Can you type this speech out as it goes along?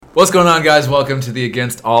What's going on, guys? Welcome to the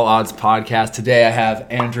Against All Odds podcast. Today I have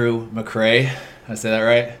Andrew McRae. Did I say that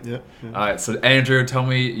right? Yep. All right, so Andrew, tell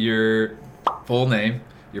me your full name,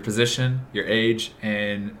 your position, your age,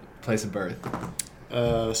 and place of birth.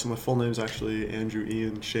 So my full name is actually Andrew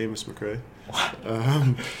Ian Seamus McRae.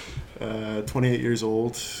 28 years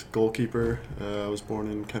old, goalkeeper. I was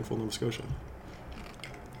born in Kentfield, Nova Scotia.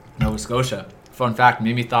 Nova Scotia. Fun fact,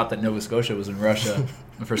 Mimi thought that Nova Scotia was in Russia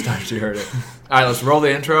the first time she heard it. All right, let's roll the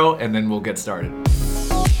intro, and then we'll get started.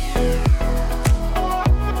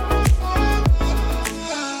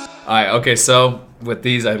 All right, okay, so with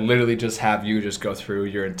these, I literally just have you just go through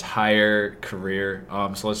your entire career.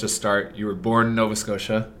 So let's just start. You were born in Nova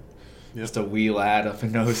Scotia. Yep. Just a wee lad up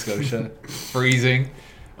in Nova Scotia. Freezing.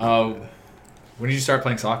 When did you start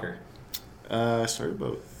playing soccer? I started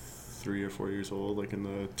about 3 or 4 years old, like in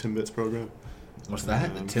the Timbits program. What's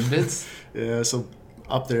that? The Timbits? Yeah, so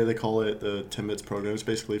up there they call it the Timbits program. It's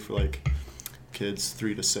basically for like kids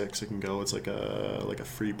 3 to 6. It can go. It's like a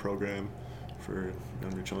free program for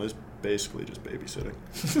younger children. It's basically just babysitting.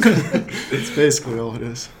 It's basically all it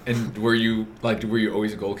is. And were you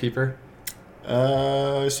always a goalkeeper?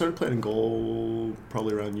 I started playing in goal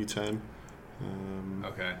probably around U10.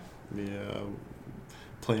 Okay. Yeah,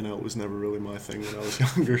 playing out was never really my thing when I was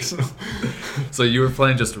younger. So you were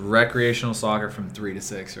playing just recreational soccer from 3 to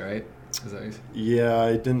 6, right? Is that Yeah,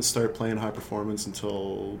 I didn't start playing high performance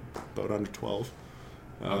until about under 12.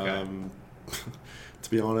 Okay. To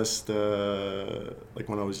be honest, like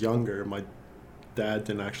when I was younger, my dad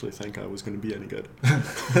didn't actually think I was going to be any good.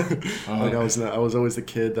 Like I was always the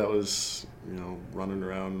kid that was, running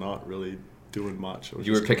around, not really doing much.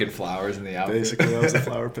 You were picking flowers in the outfit? Basically, I was a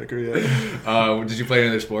flower picker, yeah. Did you play any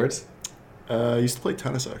other sports? I used to play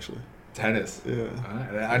tennis, actually. Tennis?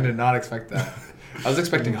 Yeah. I did not expect that. I was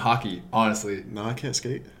expecting hockey, honestly. No, I can't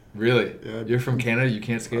skate. Really? Yeah. You're from Canada, you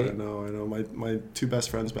can't skate? I know. My two best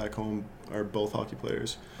friends back home are both hockey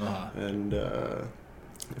players. Uh-huh. And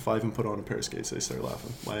if I even put on a pair of skates, they start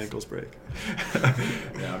laughing. My ankles break.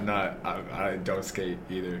 Yeah, I don't skate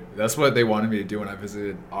either. That's what they wanted me to do when I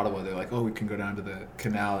visited Ottawa. They're like, oh, we can go down to the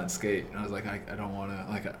canal and skate. And I was like, I don't want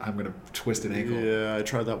to, I'm going to twist an ankle. Yeah, I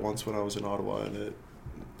tried that once when I was in Ottawa, and it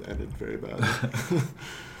ended very badly.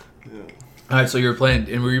 Yeah. All right, so you were playing,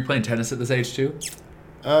 and were you playing tennis at this age too?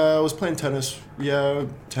 I was playing tennis,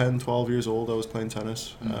 10, 12 years old, I was playing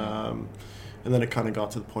tennis. Mm-hmm. And then it kind of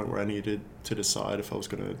got to the point where I needed to decide if I was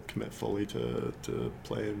going to commit fully to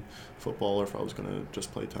playing football or if I was going to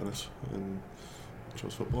just play tennis, and I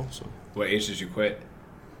chose football. So What age did you quit?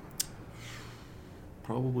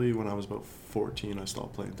 probably when I was about 14, I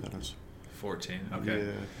stopped playing tennis. 14,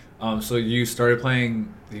 okay. Yeah. So you started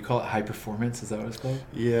playing, do you call it high performance? Is that what it's called?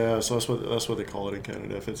 Yeah, so that's what they call it in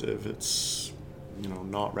Canada. If it's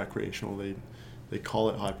not recreational, they call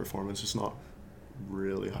it high performance. It's not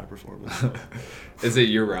really high performance. Is it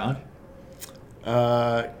year round?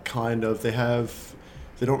 Kind of.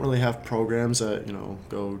 They don't really have programs that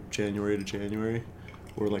go January to January,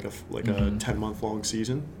 or like a 10-month long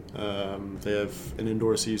season. They have an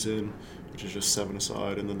indoor season, which is just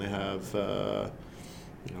 7-a-side, and then they have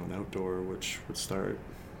an outdoor, which would start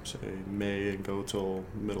say May and go till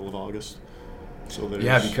middle of August. So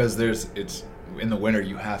because it's in the winter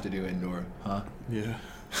you have to do indoor, huh? Yeah.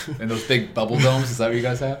 And those big bubble domes, is that what you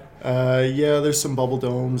guys have? Yeah, there's some bubble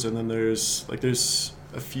domes, and then there's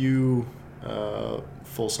a few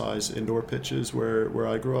full-size indoor pitches where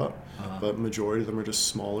I grew up, but majority of them are just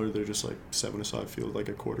smaller. They're just like 7-a-side field, like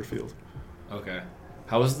a quarter field. Okay.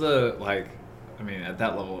 How was at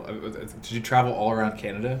that level, did you travel all around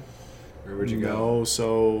Canada, or where'd you go? No,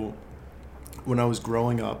 so when I was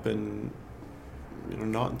growing up, and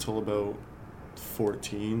not until about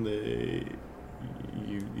 14,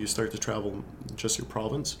 you start to travel just your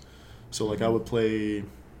province. So like I would play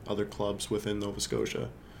other clubs within Nova Scotia,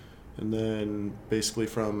 and then basically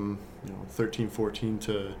from 13, 14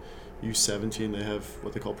 to U17, they have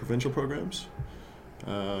what they call provincial programs.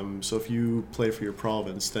 So if you play for your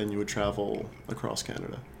province, then you would travel across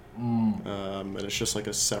Canada. And it's just like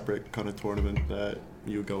a separate kind of tournament that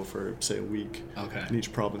you would go for, say, a week. Okay. And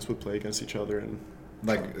each province would play against each other. And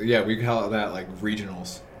we call that like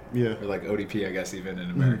regionals. Yeah. Or like ODP, I guess, even in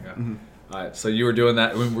America. Mm-hmm. All right, so you were doing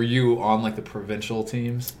that. Were you on like the provincial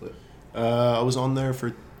teams? I was on there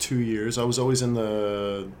for 2 years. I was always in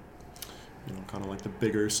the, kind of like the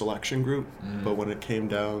bigger selection group. But when it came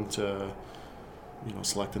down to,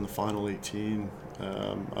 selecting the final 18,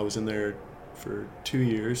 I was in there for 2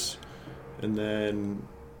 years, and then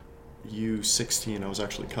U16 I was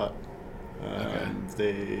actually cut.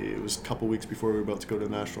 It was a couple weeks before we were about to go to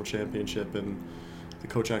the national championship, and the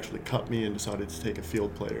coach actually cut me and decided to take a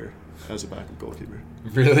field player as a backup goalkeeper.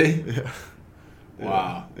 Really? Yeah.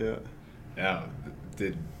 Wow. Yeah. Yeah.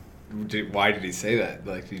 Why did he say that?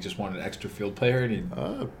 Like, he just wanted an extra field player, and he.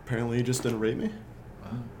 Apparently, he just didn't rate me.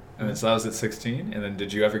 Wow. And then, so that was at 16. And then,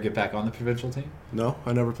 did you ever get back on the provincial team? No,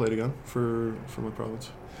 I never played again for my province.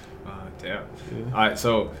 Damn. Yeah. All right.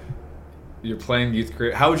 So, you're playing youth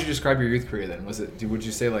career. How would you describe your youth career then? Would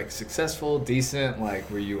you say like successful, decent? Like,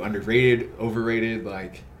 were you underrated, overrated?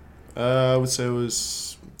 Like. I would say it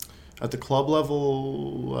was at the club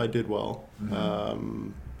level. I did well.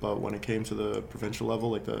 Mm-hmm. But when it came to the provincial level,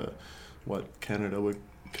 like what Canada would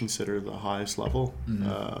consider the highest level,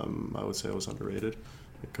 mm-hmm. I would say I was underrated.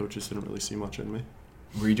 The coaches didn't really see much in me.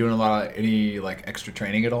 Were you doing any like extra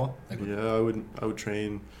training at all? Like, yeah, I would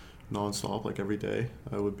train nonstop, like every day.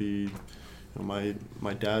 I would be, my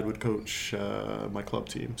dad would coach my club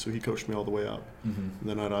team, so he coached me all the way up. mm-hmm. And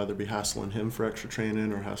then I'd either be hassling him for extra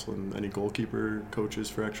training or hassling any goalkeeper coaches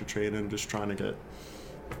for extra training, just trying to get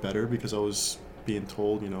better because I was being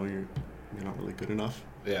told, you're not really good enough.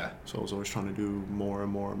 Yeah. So I was always trying to do more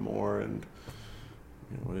and more and more, and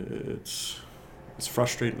it's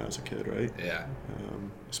frustrating as a kid, right? Yeah.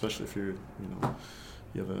 Especially if you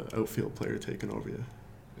have an outfield player taking over you.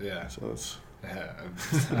 Yeah. So it's. Yeah,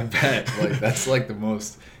 I bet. Like, that's like the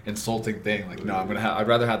most insulting thing. Like, no, I'd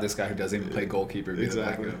rather have this guy who doesn't even play goalkeeper be the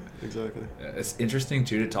backup. Exactly. Yeah, it's interesting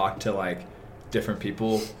too to talk to like different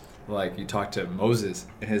people. Like, you talk to Moses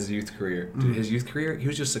in his youth career. Dude, his youth career, he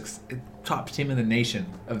was just top team in the nation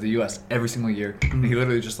of the U.S. every single year. And he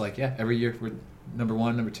literally just every year we're number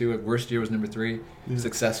 1, number 2. Worst year was number 3.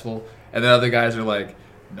 Successful. And then other guys are like,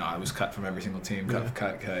 no, I was cut from every single team.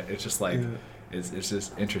 Cut. It's just like. Yeah. It's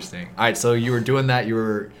just interesting. All right, so you were doing that. You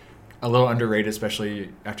were a little underrated, especially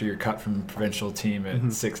after you're cut from the provincial team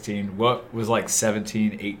at 16. What was like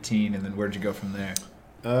 17, 18, and then where'd you go from there?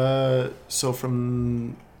 So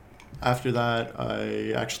from after that,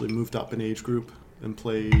 I actually moved up in age group and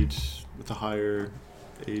played with the higher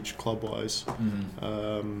age club-wise,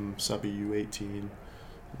 sub EU 18.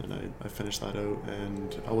 And then I finished that out,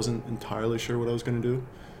 and I wasn't entirely sure what I was going to do.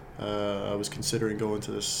 I was considering going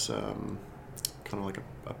to this... kind of like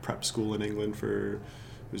a prep school in England it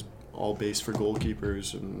was all based for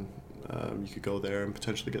goalkeepers, and you could go there and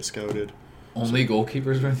potentially get scouted. Only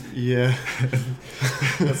goalkeepers, right? Yeah.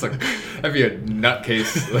 That'd be a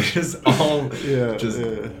nutcase. Like, just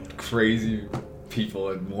crazy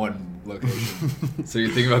people in one location. So you're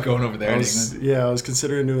thinking about going over there in England? Yeah, I was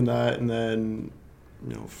considering doing that, and then,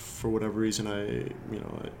 for whatever reason, I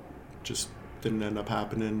just didn't end up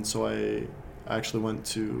happening. So I actually went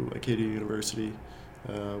to Acadia University,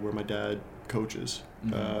 where my dad coaches.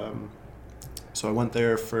 So I went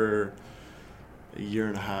there for a year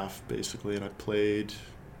and a half, basically, and I played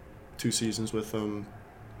 2 seasons with him.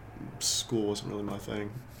 School wasn't really my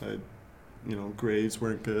thing. Grades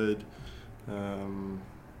weren't good. I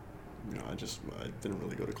didn't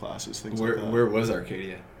really go to classes, things like that. Where was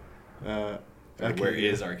Arcadia? Acadia. Where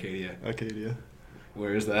is Arcadia? Acadia.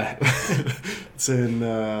 Where is that? It's in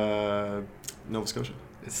Nova Scotia.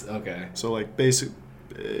 It's okay. So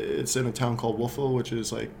it's in a town called Wolfville, which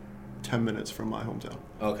is 10 minutes from my hometown.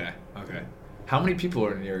 Okay. How many people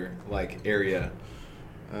are in your area?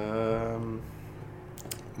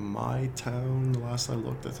 My town, the last I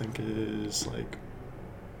looked, I think is I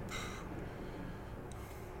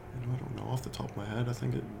don't know off the top of my head. I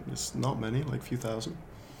think it's not many, a few thousand.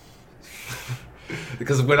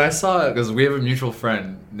 Because when I saw it, because we have a mutual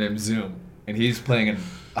friend named Zoom, and he's playing in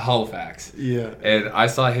Halifax. Yeah. And I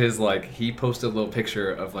saw his he posted a little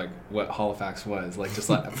picture of what Halifax was, just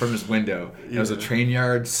from his window. Yeah. It was a train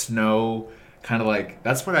yard, snow, kind of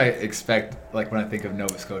that's what I expect when I think of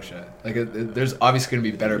Nova Scotia. There's obviously going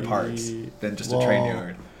to be better parts than just a train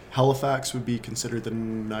yard. Halifax would be considered the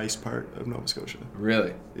nice part of Nova Scotia.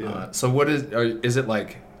 Really? Yeah. So what is it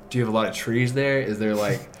like? Do you have a lot of trees there? Is there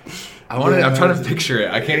I'm trying to picture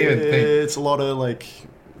it. I can't even think. It's a lot of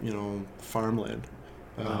farmland.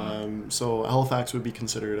 So Halifax would be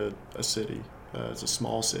considered a city. It's a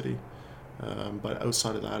small city. But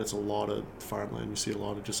outside of that, it's a lot of farmland. You see a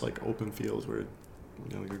lot of just open fields where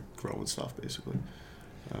you're growing stuff basically.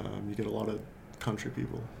 You get a lot of country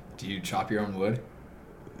people. Do you chop your own wood?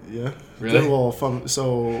 Yeah. Really? Well,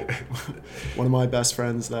 so one of my best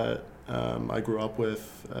friends that I grew up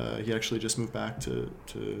with, he actually just moved back to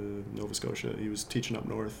Nova Scotia. He was teaching up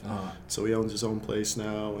north, so he owns his own place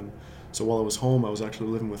now. And so while I was home, I was actually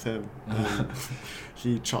living with him.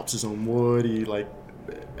 He chops his own wood. He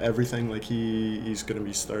everything. He's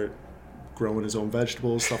gonna start growing his own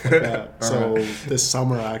vegetables, stuff like that. So this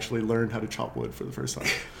summer I actually learned how to chop wood for the first time.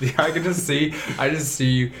 Yeah, I just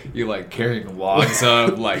see you like carrying logs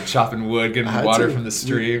up, like chopping wood, getting water from the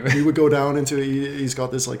stream. We would go down into he's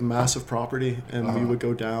got this like massive property, and we would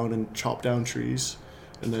go down and chop down trees,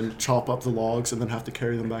 and then chop up the logs, and then have to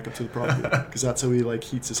carry them back up to the property, because that's how he like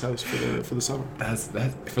heats his house for the summer. That's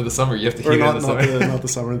for the summer. You have to heat it in the summer. Not the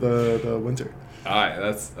summer, the winter. All right,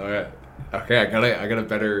 that's all right. Okay, I got a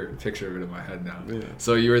better picture of it in my head now. Yeah.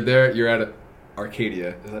 So you were there. You're at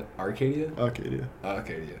Arcadia. Is that Arcadia? Arcadia.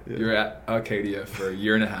 Arcadia. Yeah. You were at Arcadia for a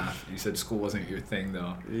year and a half. You said school wasn't your thing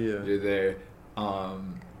though. Yeah. You're there.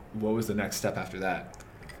 What was the next step after that?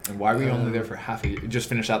 And why were you only there for half a year? You just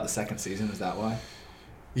finished out the second season. Is that why?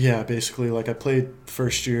 Yeah, basically, like I played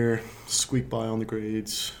first year, squeaked by on the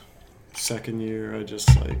grades. Second year, I just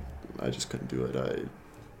couldn't do it. I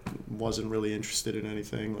wasn't really interested in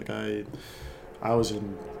anything. Like I was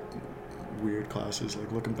in weird classes.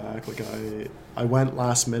 Like looking back, like I went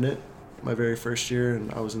last minute my very first year,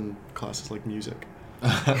 and I was in classes like music.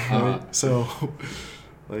 Right? So,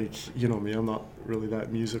 like, you know me, I'm not really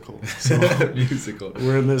that musical. So musical.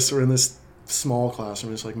 We're in this small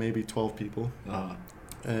classroom. It's like maybe 12 people.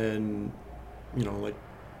 And, you know, like,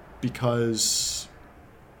 because,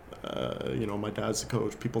 you know, my dad's the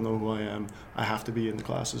coach, people know who I am, I have to be in the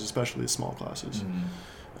classes, especially the small classes. Mm-hmm.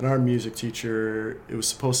 And our music teacher, it was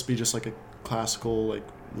supposed to be just like a classical, like,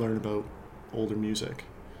 learn about older music.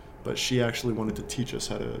 But she actually wanted to teach us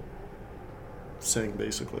how to sing,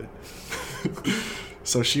 basically.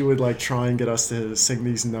 So she would, like, try and get us to sing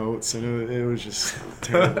these notes, and it was just a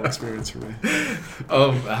terrible experience for me.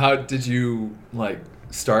 How did you, like,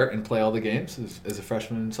 start and play all the games as a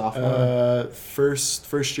freshman and sophomore?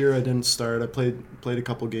 First year I didn't start. I played a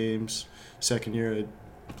couple games. Second year I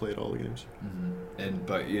played all the games. Mm-hmm.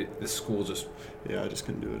 But the school just... Yeah, I just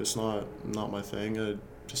couldn't do it. It's not my thing. I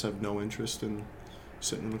just have no interest in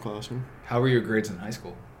sitting in the classroom. How were your grades in high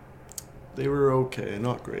school? They were okay,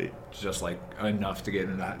 not great. Just like enough to get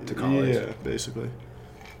into college? Yeah, basically.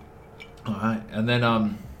 All right. And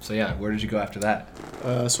then, so yeah, where did you go after that?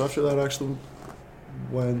 So after that I actually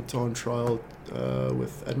went on trial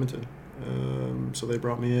with Edmonton. So they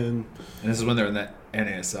brought me in. And this is when they're in the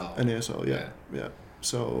NASL. NASL, yeah.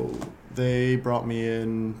 So they brought me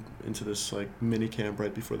into this like mini camp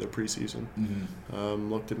right before their preseason. Mm-hmm.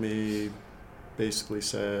 Looked at me, basically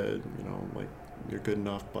said, you know, like, you're good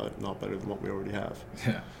enough, but not better than what we already have.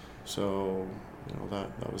 Yeah. So, you know,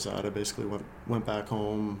 that was that. I basically went back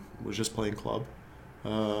home, was just playing club.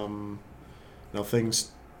 Now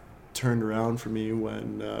things turned around for me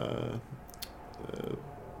when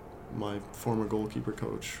my former goalkeeper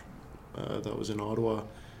coach that was in Ottawa,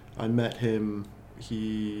 I met him.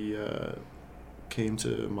 He came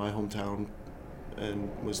to my hometown and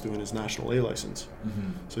was doing his National A license.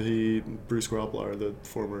 Mm-hmm. So Bruce Grobbelaar, the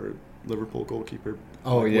former Liverpool goalkeeper,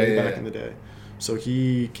 way back in the day. So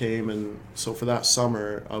he came, and so for that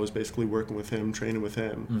summer I was basically working with him, training with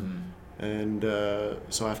him. Mm-hmm. And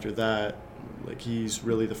so after that, like, he's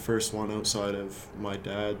really the first one outside of my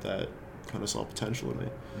dad that kind of saw potential in me.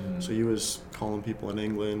 Mm-hmm. So he was calling people in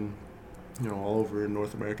England, you know, all over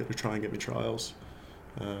North America to try and get me trials.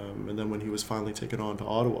 And then when he was finally taken on to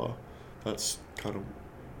Ottawa, that's kind of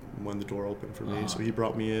when the door opened for me. So he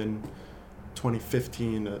brought me in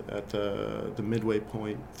 2015 at the midway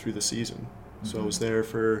point through the season. Mm-hmm. So I was there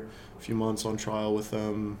for a few months on trial with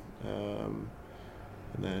them, and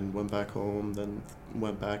then went back home, then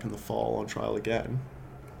went back in the fall on trial again.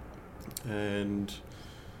 And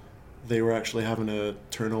they were actually having a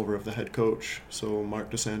turnover of the head coach. So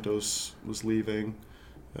Mark DeSantos was leaving,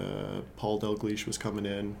 Paul Dalglish was coming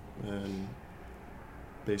in, and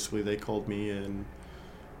basically they called me in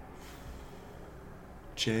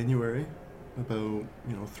January, about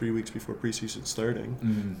 3 weeks before preseason starting,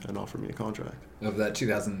 mm-hmm. and offered me a contract. Of that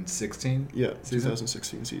 2016? Yeah, season?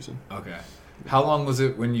 2016 season. Okay. How long was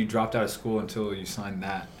it when you dropped out of school until you signed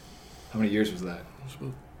that? How many years was that? It was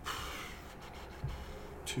about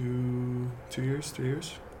 3 years.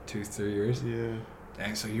 3 years? Yeah.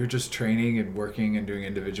 Dang, so you were just training and working and doing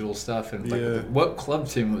individual stuff, and like, what club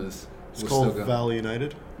team was? It's called Valley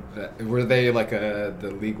United. Were they like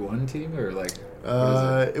the League One team, or like?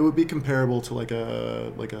 It would be comparable to like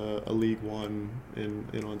a League One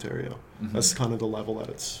in Ontario. Mm-hmm. That's kind of the level that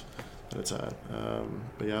it's at.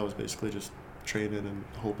 But yeah, I was basically just training and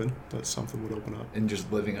hoping that something would open up. And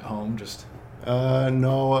just living at home, just?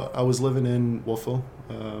 No, I was living in Wolfville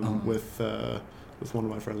with one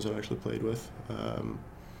of my friends that I actually played with.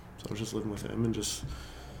 So I was just living with him and just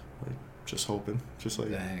like just hoping, just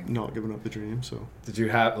like Dang. not giving up the dream. So Did you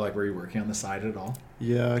have like were you working on the side at all?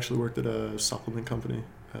 yeah, I actually worked at a supplement company.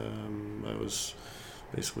 I was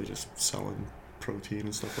basically just selling protein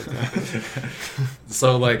and stuff like that.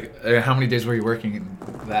 So like, how many days were you working in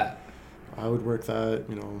that? I would work that,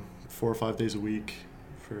 4 or 5 days a week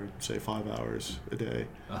for say 5 hours a day,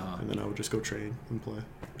 and then I would just go train and play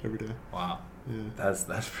every day. Wow. Yeah.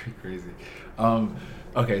 That's pretty crazy.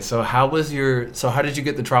 Okay, so how did you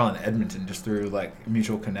get the trial in Edmonton? Just through like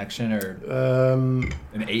mutual connection or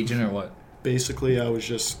an agent or what? Basically, I was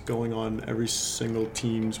just going on every single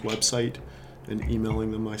team's website and emailing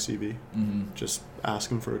them my CV, just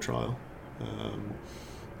asking for a trial,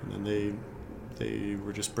 and then they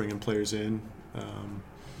were just bringing players in.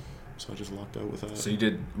 So I just lucked out with that. So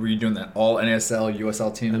were you doing that all NASL,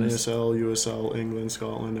 USL teams? NASL, USL, England,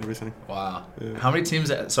 Scotland, everything. Wow. Yeah. How many teams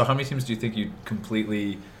do you think you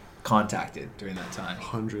completely contacted during that time?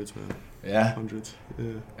 Hundreds, man. Yeah? Hundreds,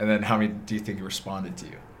 yeah. And then how many do you think responded to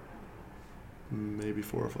you? Maybe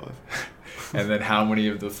 4 or 5. And then how many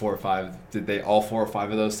of the 4 or 5, did all 4 or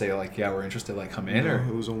 5 of those say like, yeah, we're interested, like come in? No, or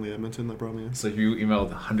it was only Edmonton that brought me in. So you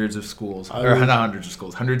emailed hundreds of schools, hundreds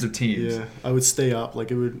of teams. Yeah, I would stay up.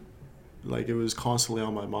 Like it was constantly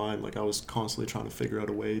on my mind. Like I was constantly trying to figure out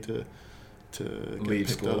a way to get Leave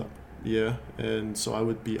picked school. up. Yeah, and so I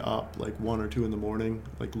would be up like 1 or 2 in the morning,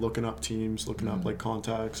 like looking up teams, looking up like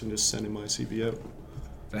contacts, and just sending my CV out.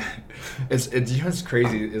 It's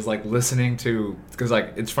crazy is like listening to, because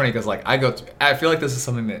like it's funny because like I feel like this is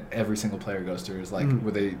something that every single player goes through, is like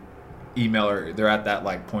with a email, or they're at that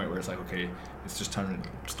like point where it's like, okay, it's just time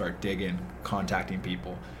to start digging, contacting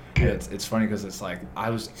people. And it's funny because it's like I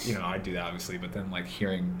do that obviously, but then like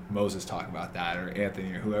hearing Moses talk about that, or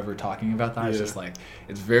Anthony or whoever talking about that, it's just like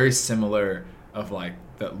it's very similar of like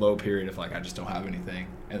that low period of like I just don't have anything,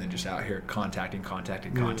 and then just out here contacting.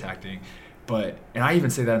 And I even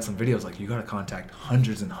say that in some videos, like you got to contact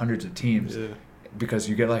hundreds and hundreds of teams, because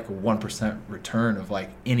you get like a 1% return of like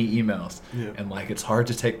any emails, and like it's hard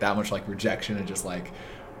to take that much like rejection and just like,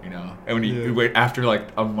 and when you wait after like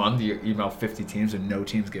a month, you email 50 teams and no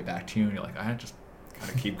teams get back to you, and you're like, I just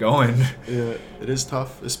gotta keep going. Yeah, it is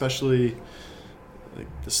tough, especially like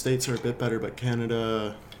the States are a bit better, but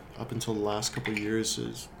Canada, up until the last couple of years,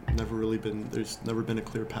 there's never been a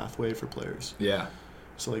clear pathway for players. Yeah.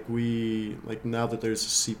 So like now that there's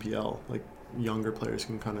a CPL, like younger players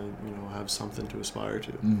can kind of have something to aspire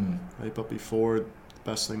to, right? But before, the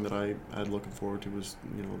best thing that I had looking forward to was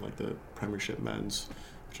like the Premiership men's,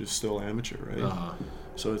 which is still amateur, right?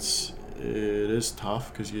 So it is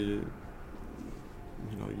tough because you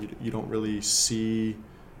don't really see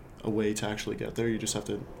a way to actually get there. You just have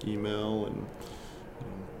to email and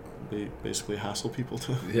basically hassle people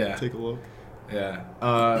to take a look. Yeah.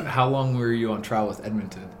 How long were you on trial with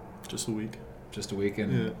Edmonton? Just a week. Just a week,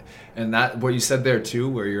 and that what you said there too,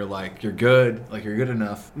 where you're like you're good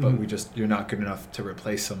enough, but you're not good enough to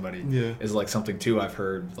replace somebody. Yeah. Is like something too I've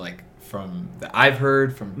heard that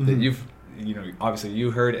you've obviously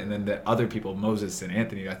you heard, and then the other people, Moses and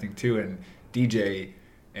Anthony, I think too, and DJ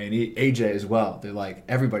and AJ as well. They're like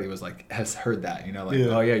everybody was like has heard that,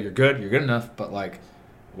 oh yeah, you're good enough, but like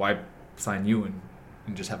why sign you and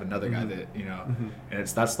just have another guy that and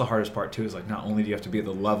that's the hardest part too, is like not only do you have to be at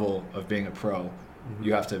the level of being a pro,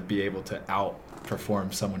 you have to be able to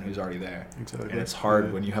outperform someone who's already there. Exactly. And it's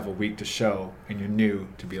hard when you have a week to show and you're new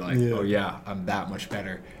to be like, oh yeah, I'm that much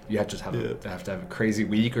better. You have to have a crazy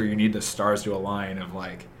week, or you need the stars to align of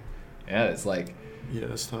like, it's like,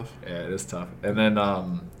 it's tough. Yeah, it is tough. And then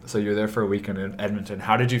so you're there for a week in Edmonton.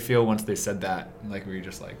 How did you feel once they said that? Like, were you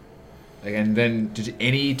just like, and then did you,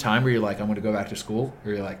 any time where you're like, I'm going to go back to school?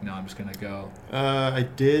 Or you're like, no, I'm just going to go? I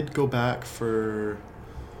did go back for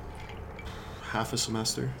half a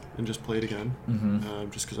semester and just played again,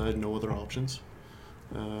 just because I had no other options.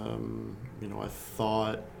 I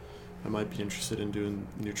thought I might be interested in doing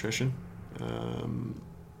nutrition.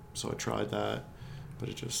 So I tried that, but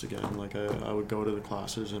it just, again, like I would go to the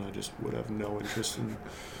classes and I just would have no interest in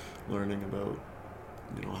learning about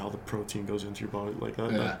how the protein goes into your body, like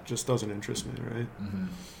that. That just doesn't interest me, right?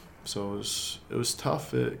 So it was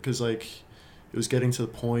tough because like it was getting to the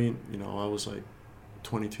point, I was like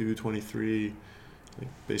 22, 23, like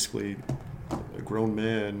basically a grown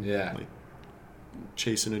man, like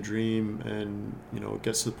chasing a dream, and it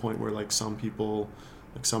gets to the point where like some people,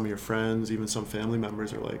 like some of your friends, even some family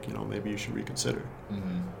members are like, maybe you should reconsider.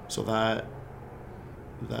 So that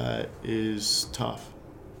is tough.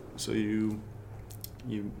 So you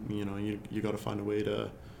got to find a way to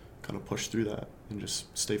kind of push through that and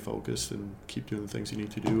just stay focused and keep doing the things you need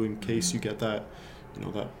to do in case you get that,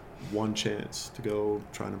 that one chance to go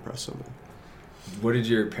try and impress somebody. What did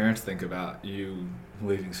your parents think about you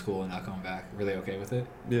leaving school and not coming back? Were they okay with it?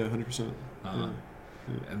 Yeah, 100%. Yeah.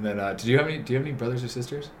 And then, do you have any brothers or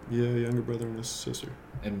sisters? Yeah, a younger brother and a sister.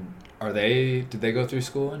 And did they go through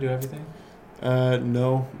school and do everything?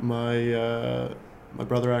 No, my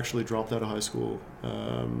brother actually dropped out of high school.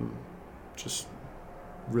 Just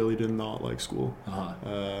really did not like school.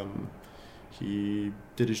 Uh-huh. He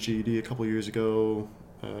did his GED a couple years ago.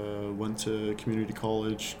 Went to community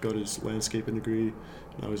college, got his landscaping degree.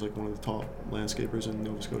 Now he's like one of the top landscapers in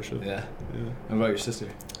Nova Scotia. Yeah. Yeah. What about your sister?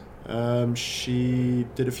 She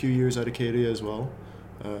did a few years at Acadia as well,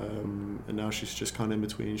 and now she's just kind of in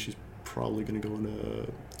between. She's probably going to go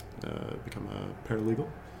into become a paralegal.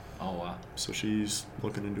 Oh wow! So she's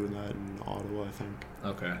looking into doing that in Ottawa, I think.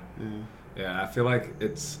 Okay. Yeah. Yeah, I feel like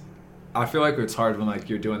it's hard when like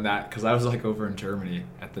you're doing that, because I was like over in Germany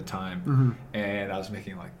at the time, and I was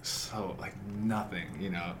making like nothing,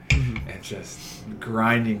 and just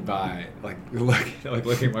grinding by, like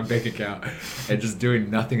looking at my bank account and just doing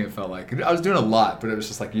nothing. It felt like I was doing a lot, but it was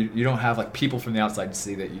just like you don't have like people from the outside to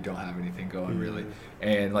see that you don't have anything going really.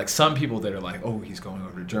 And like some people that are like, oh, he's going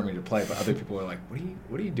over to Germany to play, but other people are like,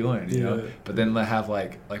 what are you doing? You know? But then I have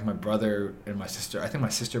like my brother and my sister. I think my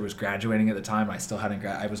sister was graduating at the time. I still hadn't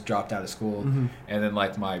I was dropped out of school, and then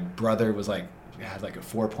like my brother was like had like a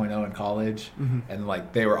 4.0 in college, and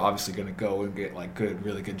like they were obviously going to go and get like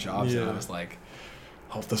really good jobs, and I was like,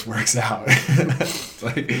 hope this works out.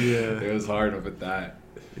 It was hard with that.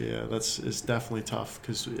 Yeah, it's definitely tough,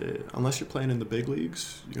 because unless you're playing in the big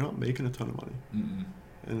leagues, you're not making a ton of money. Mm-mm.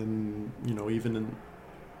 And even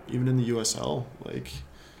in the USL, like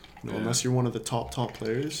unless you're one of the top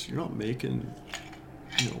players, you're not making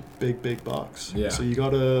big bucks. Yeah. So you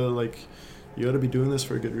gotta be doing this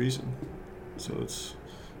for a good reason. So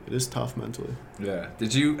it is tough mentally. Yeah.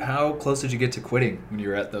 How close did you get to quitting when you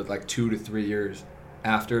were at the like 2 to 3 years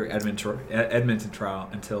after Edmonton trial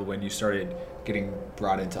until when you started getting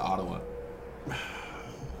brought into Ottawa?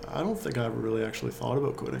 I don't think I ever really actually thought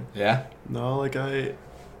about quitting. Yeah? No, that's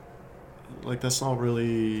not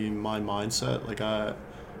really my mindset.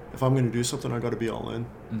 If I'm going to do something, I got to be all in.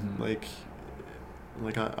 Mm-hmm.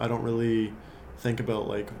 I don't really think about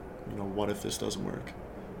what if this doesn't work?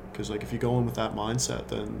 Because if you go in with that mindset,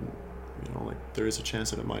 then there is a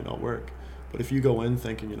chance that it might not work. But if you go in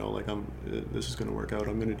thinking this is going to work out,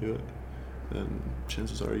 I'm going to do it, then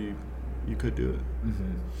chances are you could do it.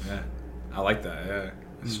 Mm-hmm. Yeah, I like that. Yeah,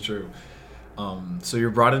 it's true. So you're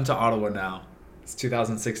brought into Ottawa now. It's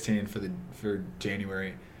 2016 for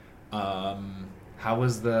January. How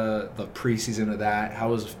was the preseason of that? How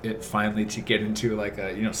was it finally to get into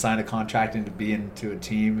sign a contract and to be into a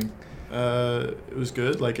team? It was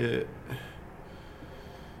good.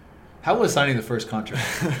 How was signing the first contract?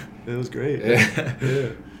 It was great. Yeah.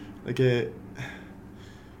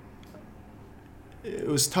 It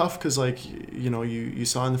was tough because you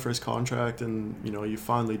sign the first contract and you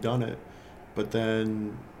finally done it, but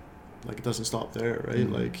then it doesn't stop there, right?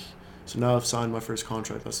 Mm-hmm. So now I've signed my first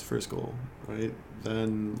contract. That's the first goal, right?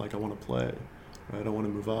 Then I want to play, right? I want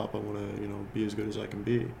to move up. I want to be as good as I can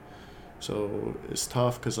be. So it's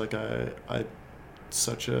tough because I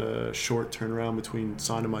such a short turnaround between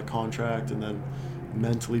signing my contract and then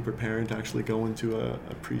mentally preparing to actually go into a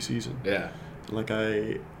preseason. Yeah.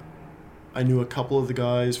 I knew a couple of the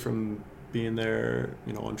guys from being there,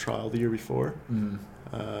 on trial the year before.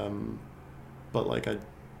 Mm-hmm. But I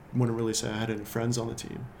wouldn't really say I had any friends on the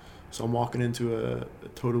team. So I'm walking into a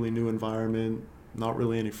totally new environment, not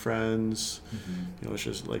really any friends. Mm-hmm. It's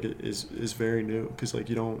just it is very new because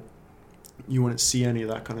you wouldn't see any of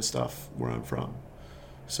that kind of stuff where I'm from.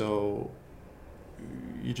 So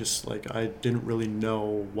you just I didn't really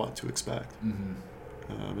know what to expect,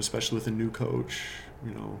 especially with a new coach,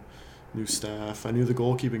 new staff. I knew the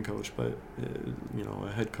goalkeeping coach, but a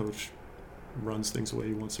head coach runs things the way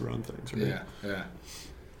he wants to run things, right? Yeah.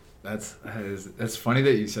 That's funny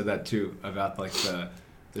that you said that too, about the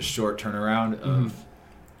short turnaround of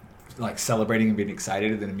celebrating and being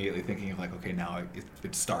excited and then immediately thinking of okay, now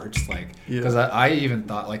it starts, because I even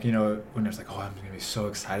thought when there's oh, I'm gonna be so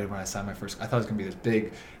excited when I sign my first, I thought it was gonna be this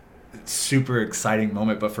big super exciting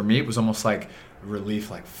moment, but for me it was almost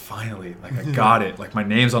relief, finally, I got it, my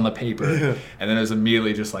name's on the paper. And then it was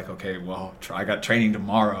immediately just okay, well, I got training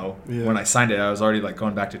tomorrow. When I signed it, I was already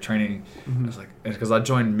going back to training. I was because I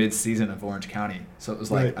joined mid-season of Orange County, so it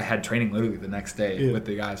was I had training literally the next day with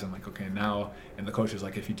the guys. I'm okay now, and the coach was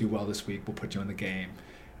if you do well this week, we'll put you in the game.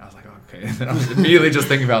 And I was okay, and then I was immediately just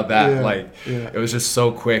thinking about that. It was just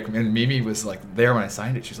so quick, and Mimi was there when I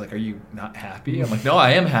signed it. She's are you not happy? I'm no,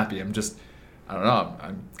 I am happy. I don't know.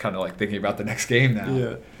 I'm kind of like thinking about the next game now.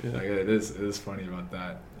 Yeah. Like it is funny about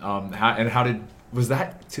that. Was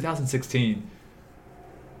that 2016?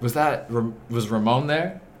 Was Ramon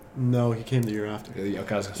there? No, he came the year after. Okay,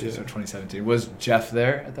 I was gonna say 2017. Was Jeff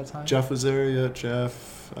there at that time? Jeff was there, yeah.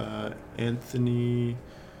 Jeff, Anthony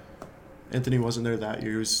wasn't there that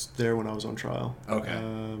year. He was there when I was on trial.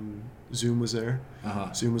 Okay. Zoom was there.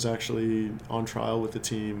 Uh-huh. Zoom was actually on trial with the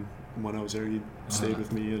team when I was there. He stayed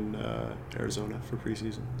with me in Arizona for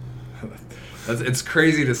preseason. It's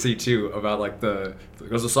crazy to see too about like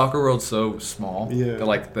because the soccer world's so small. Yeah.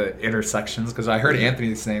 Like the intersections. Because I heard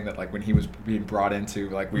Anthony saying that like when he was being brought into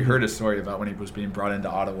like we heard a story about when he was being brought into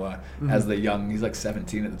Ottawa as he's like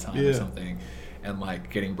 17 at the time or something, and like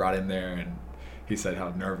getting brought in there, and he said how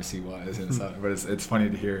nervous he was and stuff. But it's funny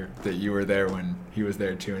to hear that you were there when he was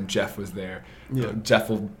there too, and Jeff was there. Yeah. Jeff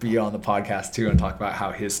will be on the podcast too and talk about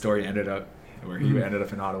how his story ended up where he ended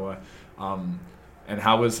up in Ottawa. And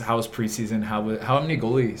how was preseason? How many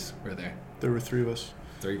goalies were there? There were 3 of us.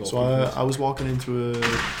 3 goalies. So I was walking into a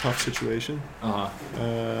tough situation.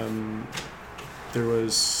 There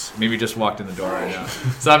was maybe just walked in the door right now.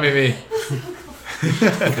 It's not me.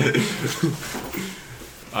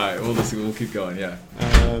 All right, we'll keep going. Yeah.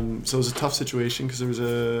 So it was a tough situation because there was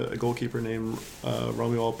a goalkeeper named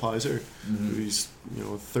Romuald Peiser. He's a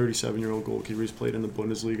 37-year-old goalkeeper. He's played in the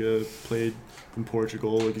Bundesliga, played in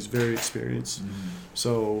Portugal. Like he's very experienced.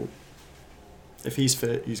 So if he's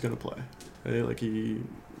fit, he's gonna play. Right? Like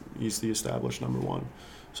he's the established number 1.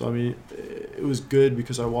 So I mean, it was good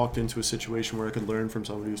because I walked into a situation where I could learn from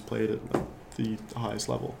somebody who's played at like, the highest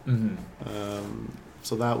level.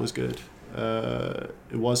 So that was good.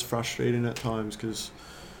 It was frustrating at times because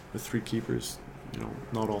with 3 keepers,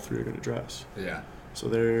 not all 3 are going to dress. Yeah. So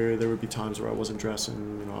there would be times where I wasn't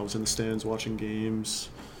dressing. I was in the stands watching games.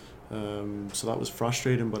 So that was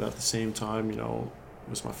frustrating, but at the same time, it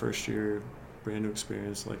was my first year, brand new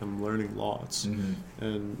experience. Like I'm learning lots,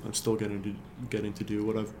 and I'm still getting to do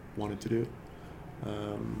what I've wanted to do.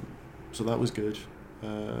 So that was good.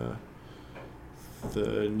 The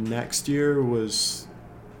next year was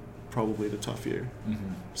probably the tough year.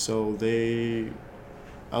 So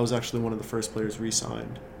I was actually one of the first players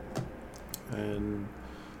re-signed, and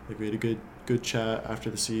like we had a good chat after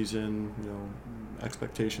the season.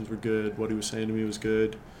 Expectations were good. What he was saying to me was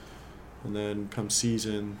good, and then come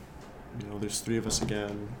season, there's 3 of us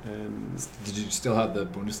again. And did you still have the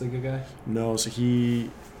Bundesliga guy? No, so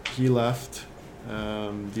he left.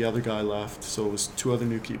 The other guy left, so it was 2 other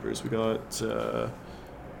new keepers. We got a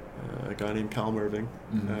guy named Callum Irving,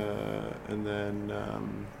 and then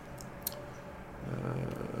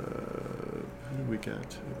who did we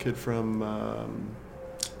get? A kid from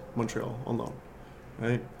Montreal on loan,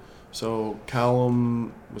 right? So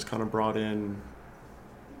Callum was kind of brought in,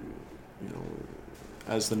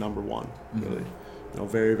 as the number 1, really.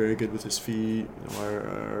 Very, very good with his feet.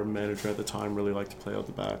 Our manager at the time really liked to play out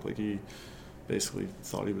the back. Like he basically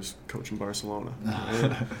thought he was coaching Barcelona.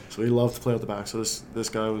 Right? So he loved to play out the back. So this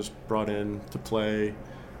guy was brought in to play,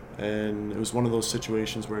 and it was one of those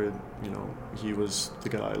situations where he was the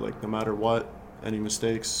guy. Like no matter what, any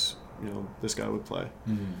mistakes, this guy would play.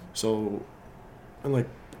 So, and like,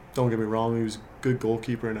 don't get me wrong, he was a good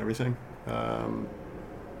goalkeeper and everything.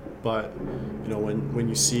 But when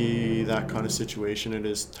you see that kind of situation, it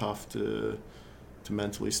is tough to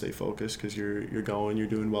mentally stay focused because you're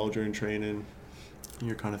doing well during training. And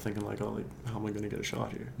you're kind of thinking like, how am I going to get a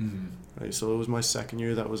shot here? Right. So it was my second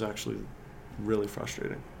year that was actually really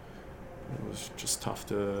frustrating. It was just tough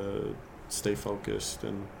to stay focused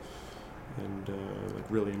and like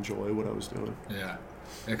really enjoy what I was doing. Yeah,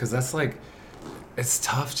 because that's like, it's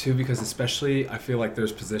tough too because especially I feel like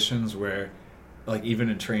there's positions where, like even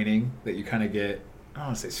in training, that you kind of get, I don't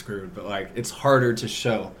want to say screwed, but like it's harder to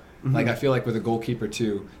show. Like I feel like with a goalkeeper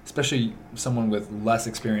too, especially someone with less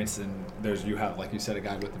experience than you have, like you said, a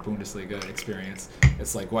guy with the Bundesliga experience.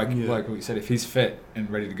 It's like like what you said, if he's fit and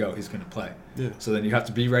ready to go, he's going to play. Yeah. So then you have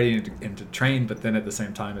to be ready and to train, but then at the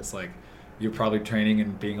same time, it's like you're probably training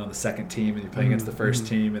and being on the second team, and you're playing against the first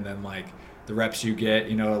team, and then like the reps you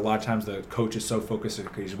get, a lot of times the coach is so focused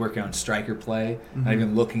because he's working on striker play, not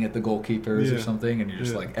even looking at the goalkeepers or something, and you're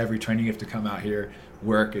just like every training you have to come out here,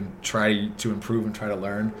 work and try to improve and try to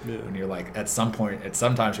learn. And you're like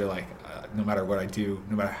sometimes you're like, no matter what I do,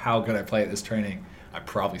 no matter how good I play at this training, I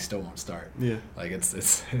probably still won't start. Yeah, like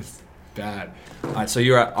it's bad. All right, so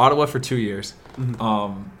you're at Ottawa for 2 years,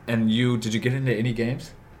 and did you get into any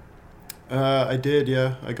games? I did,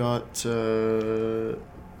 yeah.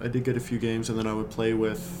 I did get a few games, and then I would play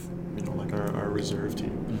with, like our reserve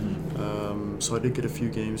team. So I did get a few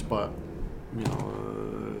games, but,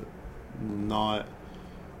 not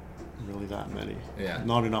really that many. Yeah.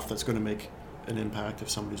 Not enough that's going to make an impact if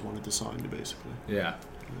somebody's wanted to sign you, basically. Yeah.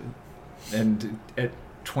 And at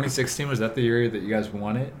 2016, was that the year that you guys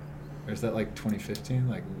won it? Or is that like 2015?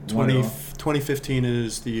 Like 2015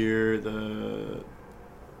 is the year, the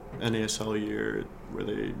NASL year, where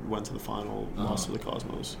they went to the final, lost to the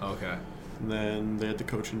Cosmos. Okay. And then they had the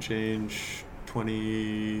coaching change.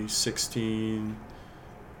 2016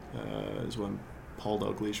 is when Paul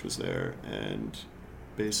Dalglish was there, and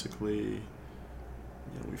basically,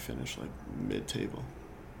 we finished like mid-table.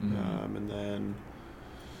 Mm-hmm. And then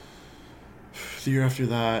the year after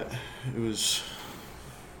that, it was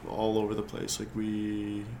all over the place. Like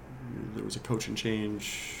there was a coaching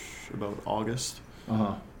change about August.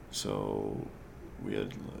 So we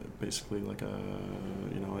had basically like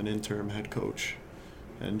an interim head coach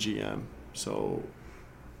and GM. So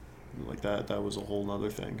like that was a whole nother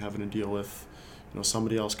thing, having to deal with,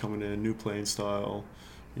 somebody else coming in, new playing style,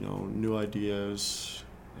 new ideas.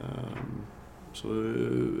 So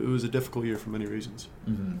it was a difficult year for many reasons.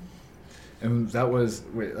 Mm-hmm. And that was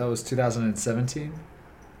 2017?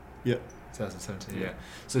 Yeah. 2017, yeah.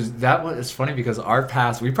 So it's funny because our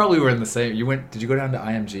paths, we probably were in the same. Did you go down to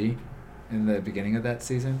IMG in the beginning of that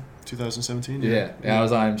season? 2017? Yeah, I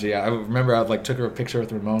was IMG. I remember I took a picture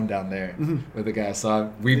with Ramon down there with the guy.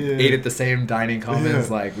 So we ate at the same dining commons.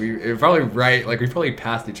 Yeah. Like we probably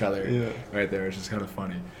passed each other right there, which is kind of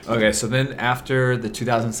funny. Okay, so then after the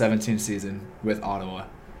 2017 season with Ottawa,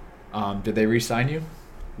 did they re-sign you?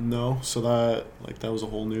 No, so that was a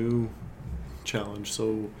whole new challenge.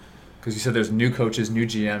 So because you said there's new coaches, new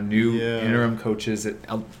GM, new interim coaches,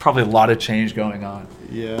 probably a lot of change going on.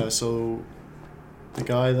 Yeah, so the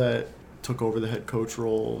guy that took over the head coach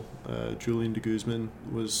role, Julian de Guzman,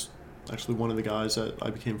 was actually one of the guys that I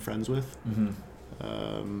became friends with.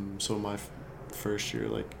 Mm-hmm. So my first year,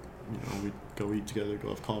 we'd go eat together, go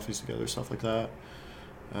have coffees together, stuff like that.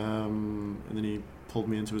 And then he pulled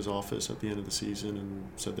me into his office at the end of the season and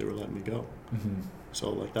said they were letting me go. Mm-hmm.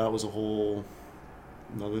 So that was a whole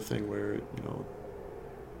another thing where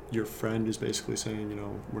your friend is basically saying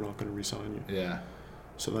we're not going to re-sign you. Yeah.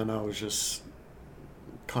 So then I was just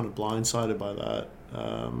kind of blindsided by that,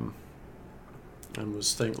 and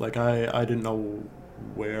was I didn't know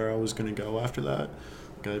where I was going to go after that.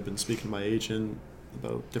 I had been speaking to my agent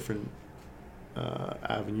about different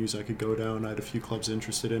avenues I could go down. I had a few clubs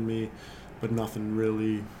interested in me, but nothing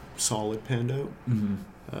really solid panned out.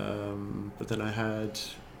 Mm-hmm. But then I had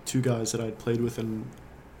two guys that I'd played with in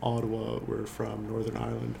Ottawa were from Northern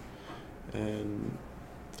Ireland, and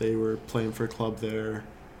they were playing for a club there.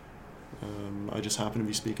 I just happened to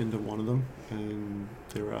be speaking to one of them, and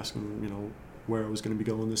they were asking, where I was going to be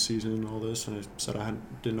going this season and all this, and I said I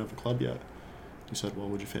didn't have a club yet. He said, well,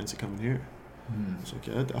 would you fancy coming here? I was like,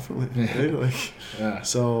 yeah, definitely. Yeah.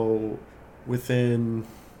 So within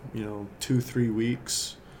 2-3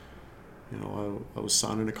 weeks, I was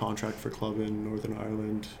signing a contract for a club in Northern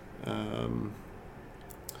Ireland.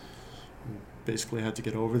 Basically had to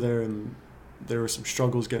get over there, and there were some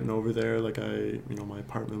struggles getting over there. My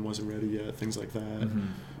apartment wasn't ready yet, things like that. Mm-hmm.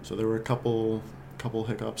 So there were a couple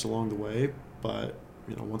hiccups along the way, but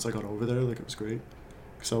once I got over there, it was great.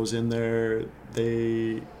 Because I was in there,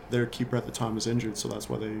 their keeper at the time was injured, so that's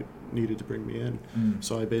why they needed to bring me in.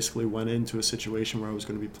 So I basically went into a situation where I was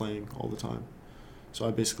going to be playing all the time. So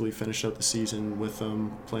I basically finished out the season with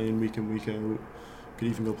them, playing week in, week out. Could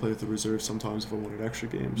even go play with the reserves sometimes if I wanted extra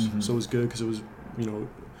games. Mm-hmm. So it was good because it was,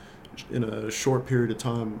 in a short period of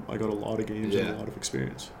time, I got a lot of games and a lot of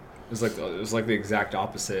experience. It was like the exact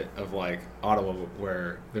opposite of Ottawa,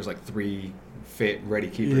 where there's 3 fit ready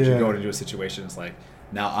keepers. You go into a situation, it's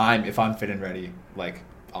now if I'm fit and ready,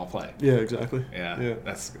 I'll play. Yeah, exactly. Yeah.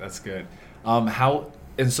 That's good.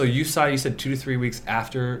 And so you said 2 to 3 weeks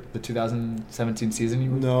after the 2017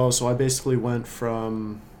 season. No, so I basically went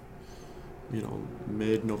from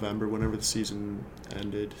mid-November, whenever the season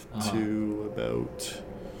ended, to about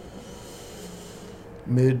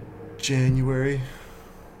mid-January,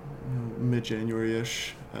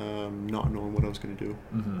 mid-January-ish, not knowing what I was going to do.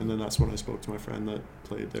 Mm-hmm. And then that's when I spoke to my friend that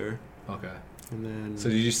played there. Okay. And then... So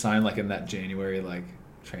did you sign in that January,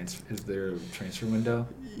 transfer? Is there a transfer window?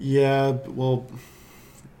 Yeah, well,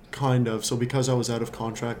 kind of. So because I was out of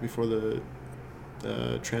contract before the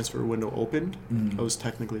transfer window opened, I was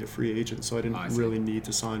technically a free agent, so I didn't really need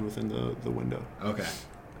to sign within the window. Okay.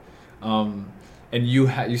 And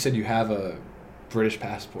you said you have a British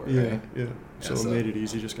passport, right? Yeah. So it made it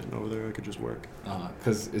easy just getting over there. I could just work.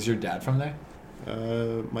 Because is your dad from there?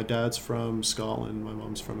 My dad's from Scotland. My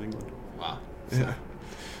mom's from England. Wow. Yeah.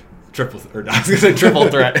 Triple threat.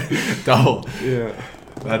 Double. Yeah.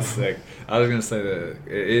 That's sick. I was gonna say that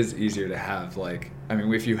it is easier to have, like, I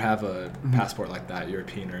mean, if you have a passport like that,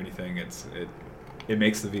 European or anything, it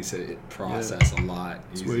makes the visa process a lot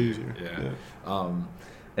easier. It's way easier. Yeah.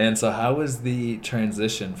 And so how was the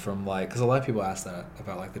transition from, like, because a lot of people ask that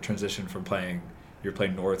about, like, the transition from you're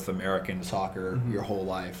playing North American soccer your whole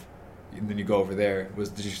life, and then you go over there.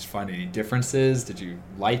 Did you find any differences? Did you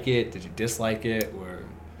like it? Did you dislike it? Or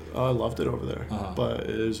I loved it over there, but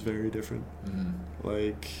it is very different.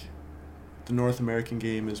 Like, the North American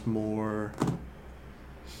game is more,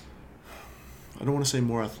 I don't want to say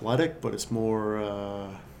more athletic, but it's more,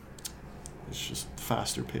 it's just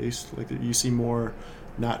faster paced. Like, you see more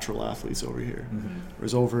natural athletes over here.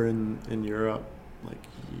 Whereas over in Europe, like,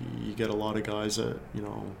 you get a lot of guys that, you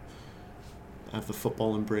know, have the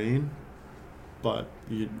footballing brain, but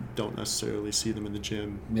you don't necessarily see them in the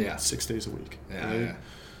gym 6 days a week. Right?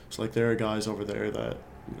 It's like, there are guys over there that,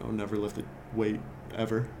 you know, never lifted weight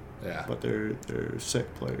ever, but they're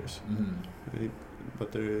sick players. Right?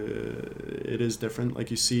 But it is different.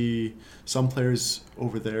 Like, you see some players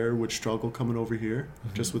over there would struggle coming over here,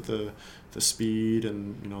 just with the speed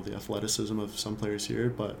and, you know, the athleticism of some players here.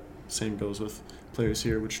 But same goes with players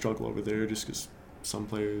here would struggle over there, just because some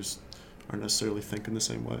players aren't necessarily thinking the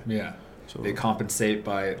same way. Yeah. So they compensate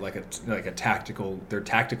by like a tactical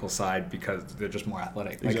side, because they're just more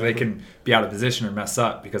athletic. Like, they can be out of position or mess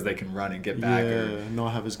up because they can run and get back. Yeah,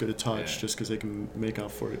 not have as good a touch just because they can make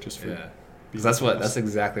up for it just for. Yeah. Because that's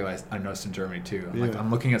exactly what I noticed in Germany too.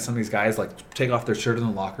 I'm looking at some of these guys, like, take off their shirt in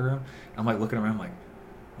the locker room. I'm like looking around, like,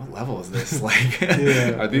 what level is this? Like,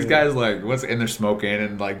 are these guys like and they're smoking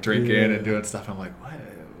and like drinking and doing stuff. I'm like, what?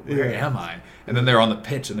 Where am I? And then they're on the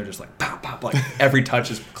pitch and they're just like pop pop, like every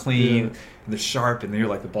touch is clean and they're sharp, and then you're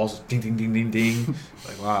like, the ball's just ding ding ding ding ding.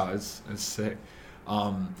 Like, wow, it's sick.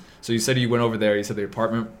 So you said you went over there. You said the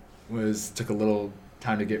apartment took a little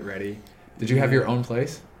time to get ready. Did you have your own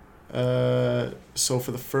place? So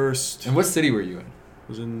for the first. And what city were you in? I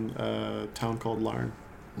was in a town called Larne.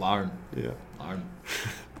 Larne. Yeah. Larne.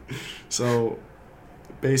 So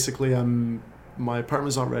basically, my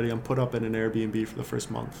apartment's not ready. I'm put up in an Airbnb for the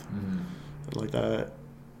first month. Like that.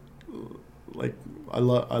 Like, I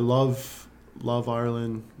love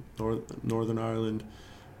Ireland, Northern Ireland,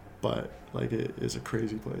 but like, it is a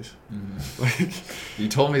crazy place. Like, you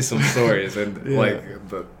told me some stories, and like,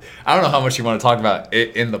 I don't know how much you want to talk about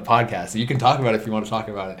it in the podcast. You can talk about it if you want to talk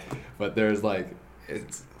about it, but there's like,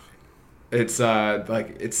 it's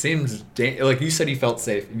like, it seems like you said you felt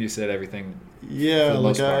safe, and you said everything. Yeah,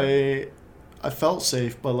 like I felt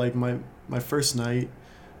safe, but like my first night,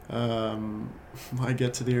 I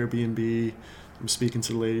get to the Airbnb, I'm speaking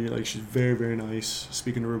to the lady, like, she's very, very nice,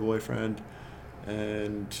 speaking to her boyfriend,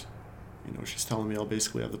 and, you know, she's telling me I'll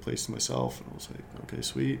basically have the place to myself, and I was like, okay,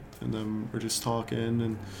 sweet. And then we're just talking,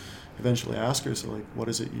 and eventually I asked her, so like, what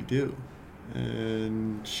is it you do?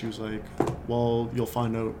 And she was like, well, you'll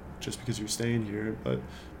find out just because you're staying here, but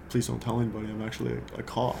please don't tell anybody, I'm actually a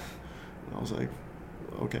cop. And I was like,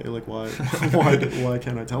 okay, like, why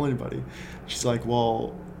can't I tell anybody? She's like,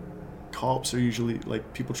 well, cops are usually,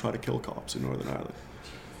 like, people try to kill cops in Northern Ireland.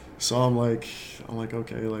 So I'm like,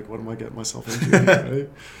 okay, like, what am I getting myself into, right?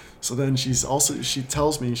 So then she's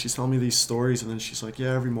telling me these stories, and then she's like,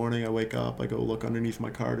 yeah, every morning I wake up, I go look underneath my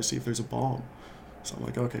car to see if there's a bomb. So I'm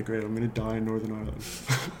like, okay, great, I'm gonna die in Northern Ireland.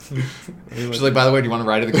 Right? She's like, by the way, do you want to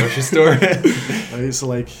ride to the grocery store? Right? So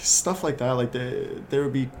like, stuff like that, like, there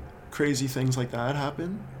would be crazy things like that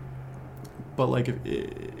happen. But like,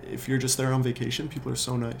 if you're just there on vacation, people are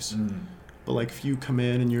so nice. But like, if you come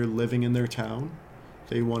in and you're living in their town,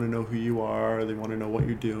 they want to know who you are, they want to know what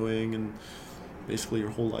you're doing, and basically your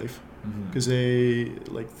whole life. Because they,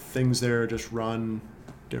 like, things there just run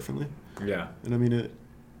differently. Yeah. And I mean,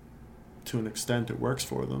 to an extent, it works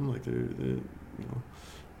for them. Like, they're you know,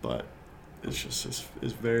 but it's just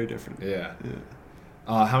it's very different. Yeah.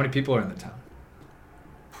 How many people are in the town?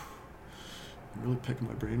 I'm really picking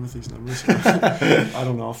my brain with these numbers. I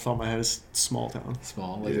don't know off the top of my head. It's a small town.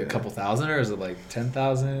 Small? Like a couple thousand, or is it like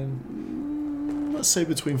 10,000? Let's say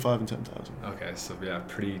between 5,000 and 10,000. Okay, so yeah,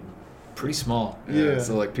 pretty small. Yeah.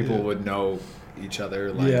 So like, people would know each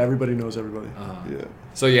other. Like, yeah, everybody knows everybody. Yeah.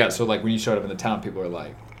 So like, when you showed up in the town, people are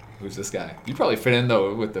like, who's this guy? You probably fit in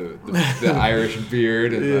though with the Irish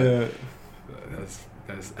beard. And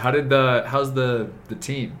how's the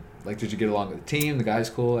team? Like, did you get along with the team? The guys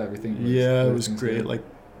cool? Everything? It was great. Good? Like,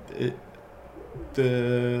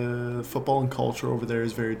 the football and culture over there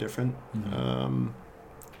is very different.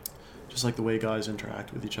 Just like the way guys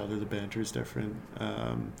interact with each other, the banter is different.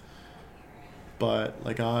 But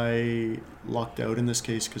like, I lucked out in this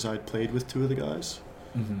case because I'd played with two of the guys.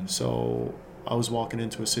 So I was walking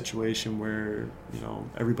into a situation where,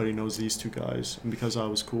 everybody knows these two guys, and because I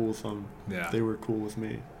was cool with them, they were cool with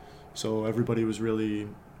me. So everybody was really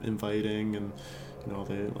inviting, and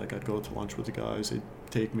I'd go to lunch with the guys. They'd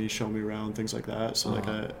take me, show me around, things like that. So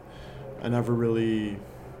I never really,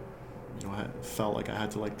 felt like I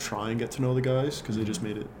had to try and get to know the guys, because they just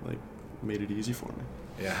made it easy for me.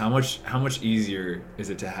 Yeah. How much easier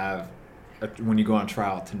is it to have when you go on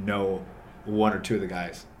trial to know one or two of the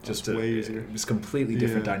guys? Just way easier. It's completely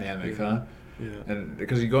different dynamic, huh? Yeah. And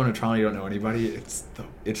because you go into trial and you don't know anybody,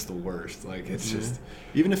 it's the worst. It's just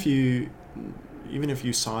even if you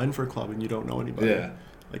sign for a club and you don't know anybody. Yeah.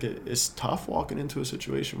 It's tough walking into a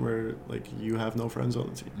situation where you have no friends on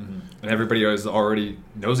the team. Mm-hmm. And everybody already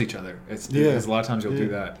knows each other. It's a lot of times you'll do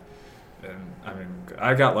that. And I mean,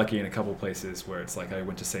 I got lucky in a couple places where it's I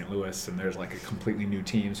went to St. Louis and there's a completely new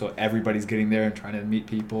team, so everybody's getting there and trying to meet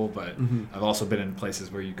people. But I've also been in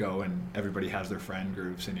places where you go and everybody has their friend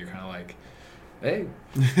groups, and you're kind of hey,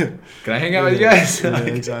 can I hang out with you guys? Yeah,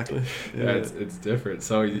 exactly. Yeah, it's different.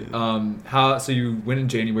 So so you went in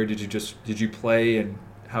January. Did you play, and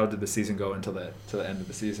how did the season go until the end of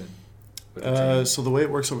the season? So the way it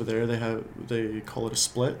works over there, they call it a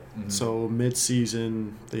split. Mm-hmm. So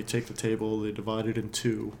mid-season, they take the table, they divide it in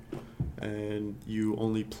two, and you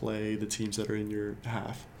only play the teams that are in your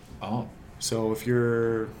half. Oh. So if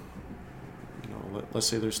you're, let's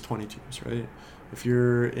say there's 20 teams, right? If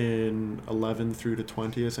you're in 11 through to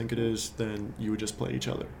 20, I think it is, then you would just play each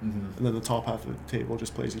other. Mm-hmm. And then the top half of the table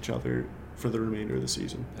just plays each other for the remainder of the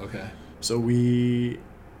season. Okay. So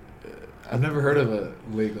I've never heard of a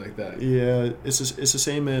league like that. Yeah, it's the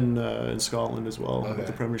same in Scotland as well. Okay. With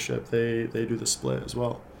the Premiership, they do the split as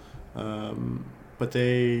well. But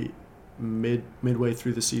they midway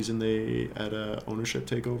through the season, they had a ownership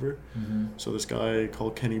takeover. Mm-hmm. So this guy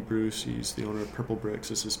called Kenny Bruce, he's the owner of Purple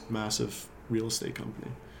Bricks. It's this massive real estate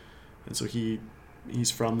company, and so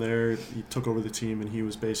he's from there. He took over the team, and he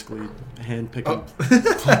was basically handpicking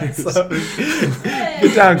players.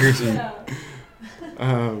 Get down, Gerson.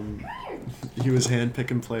 He was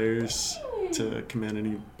handpicking players to come in, and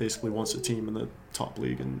he basically wants a team in the top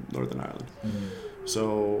league in Northern Ireland. Mm-hmm.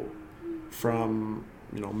 So from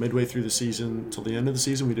midway through the season till the end of the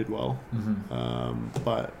season, we did well. Mm-hmm.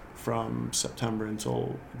 But from September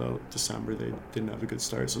until about December, they didn't have a good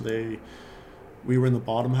start. So we were in the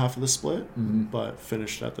bottom half of the split, mm-hmm. but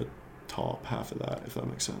finished at the top half of that, if that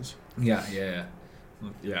makes sense. Yeah.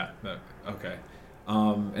 Okay.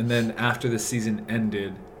 And then after the season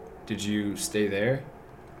ended, did you stay there?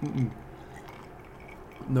 Mm-mm.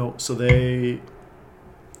 No. So they,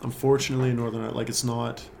 unfortunately, in Northern Ireland, it's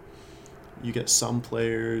not. You get some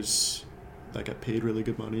players that get paid really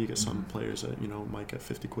good money. You get some players that might get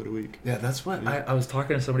 50 quid a week. Yeah, that's what I was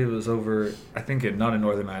talking to somebody who was over. I think not in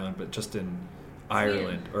Northern Ireland, but just in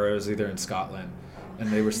Ireland, or it was either in Scotland, and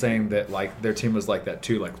they were saying that their team was like that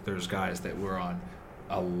too. There's guys that were on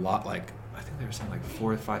a lot, I think they were saying 4,000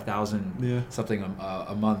 or 5,000 something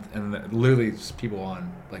a month, and literally just people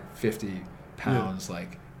on 50 pounds,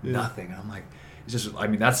 nothing. And I'm like, it's just,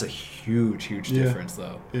 that's a huge difference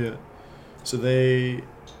though. Yeah. So the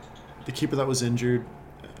keeper that was injured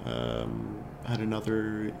had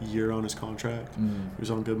another year on his contract. He was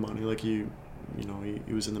on good money. He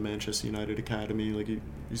was in the Manchester United academy.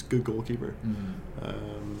 He's a good goalkeeper.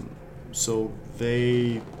 So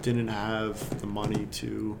they didn't have the money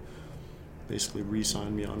to basically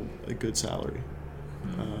re-sign me on a good salary.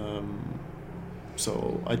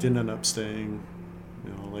 So I didn't end up staying.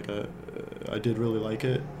 I did really like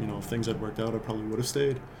it. If things had worked out, I probably would have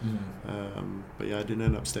stayed. But yeah, I didn't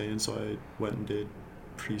end up staying, so I went and did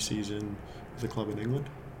pre-season with the club in England.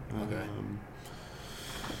 Okay.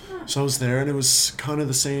 So I was there, and it was kind of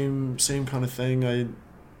the same kind of thing.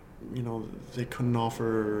 They couldn't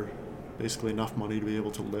offer basically enough money to be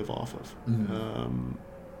able to live off of.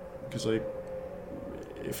 Because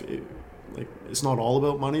it's not all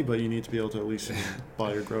about money, but you need to be able to at least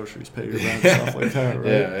buy your groceries, pay your rent, stuff like that, right?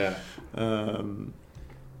 Yeah.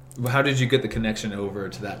 Well, how did you get the connection over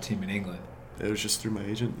to that team in England? It was just through my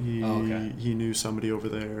agent. He knew somebody over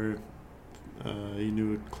there. He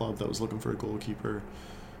knew a club that was looking for a goalkeeper.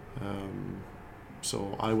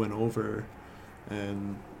 So I went over,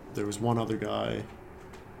 and there was one other guy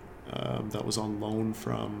that was on loan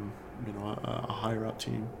from a higher up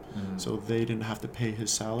team. So they didn't have to pay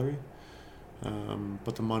his salary.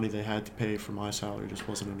 But the money they had to pay for my salary just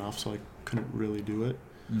wasn't enough, so I couldn't really do it.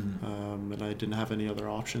 And I didn't have any other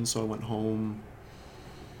options, so I went home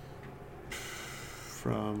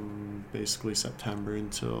from basically September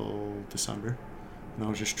until December. And I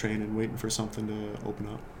was just training, waiting for something to open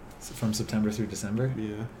up. So from September through December?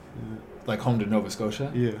 Yeah. Like home to Nova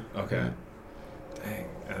Scotia? Yeah. Okay. Yeah. Dang.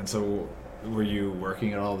 And so were you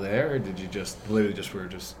working at all there, or did you just literally just were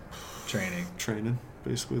just training? Training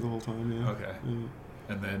basically the whole time. Yeah. Okay. Yeah.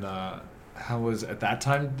 And then how was at that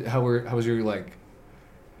time? How was your like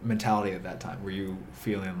mentality at that time? Were you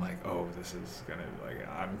feeling like, oh, this is gonna like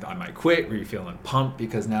I might quit? Were you feeling pumped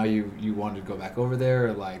because now you wanted to go back over there,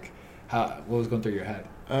 or like what was going through your head?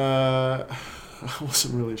 I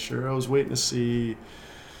wasn't really sure. I was waiting to see,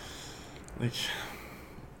 like,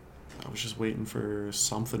 I was just waiting for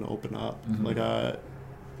something to open up. Mm-hmm. Like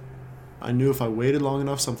I knew if I waited long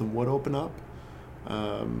enough, something would open up.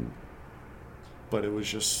 But it was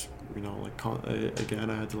just, you know, like again,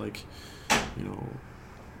 I had to like, you know,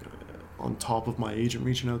 on top of my agent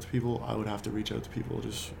reaching out to people, I would have to reach out to people,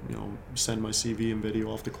 just, you know, send my CV and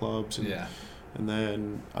video off to clubs. And, Yeah. And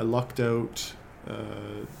then I lucked out.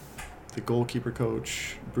 The goalkeeper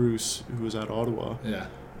coach, Bruce, who was at Ottawa, Yeah.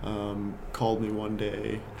 called me one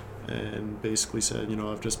day and basically said, you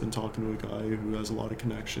know, I've just been talking to a guy who has a lot of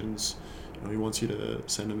connections. You know, he wants you to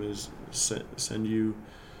send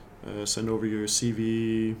over your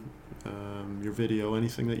CV, your video,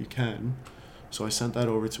 anything that you can. So I sent that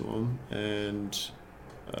over to him, and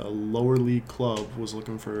a lower league club was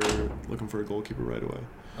looking for a goalkeeper right away.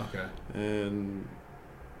 Okay. And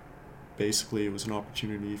basically it was an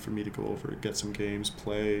opportunity for me to go over, get some games,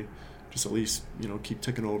 play, just at least, you know, keep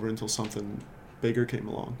ticking over until something bigger came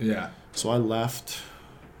along. Yeah. So I left,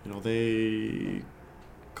 you know, they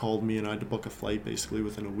called me and I had to book a flight basically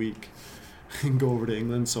within a week and go over to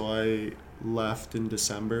England. So I left in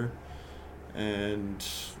December and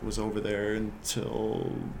was over there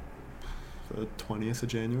until the 20th of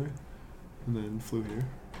January and then flew here.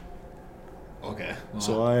 Okay. Wow.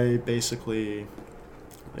 So I basically,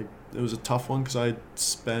 like, it was a tough one because I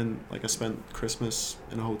spent Christmas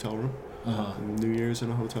in a hotel room, and New Year's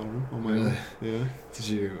in a hotel room on my own. Yeah. Did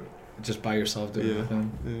you just by yourself do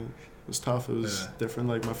everything? Yeah. It was tough. It was different.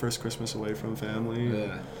 Like my first Christmas away from family.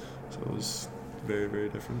 Yeah. So it was very, very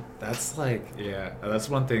different. That's like, yeah, that's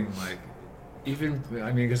one thing, like, even,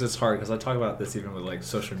 I mean, because it's hard, because I talk about this even with, like,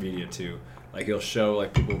 social media, too. Like, you'll show,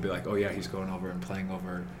 like, people will be like, oh, yeah, he's going over and playing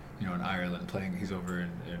over, you know, in Ireland, he's over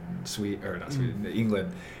in Sweden, or not Sweden,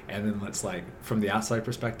 England, and then it's like, from the outside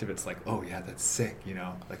perspective, it's like, oh, yeah, that's sick, you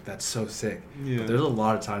know, like, that's so sick. Yeah. But there's a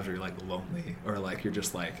lot of times where you're, like, lonely, or, like, you're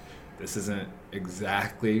just like, this isn't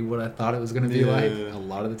exactly what I thought it was going to be like, a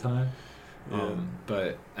lot of the time. Yeah.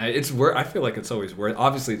 But it's worth. I feel like it's always worth.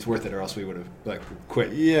 Obviously, it's worth it, or else we would have like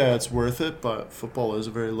quit. Yeah, it's worth it, but football is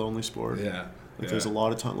a very lonely sport. Yeah. Like there's a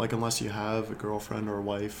lot of time. Like unless you have a girlfriend or a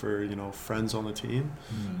wife or, you know, friends on the team,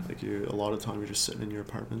 like a lot of time you're just sitting in your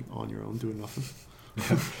apartment on your own doing nothing.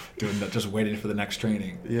 Yeah, doing that, just waiting for the next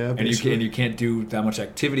training. Yeah. And you can't do that much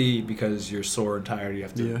activity because you're sore and tired. You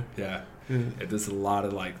have to. Yeah. There's a lot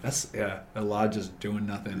of like a lot of just doing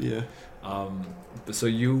nothing. Yeah. So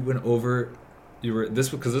you went over. You were this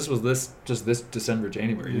December,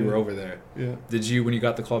 January. You were over there. Yeah. Did you, when you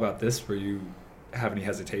got the call about this, were you have any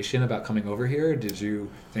hesitation about coming over here? Did you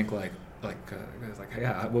think what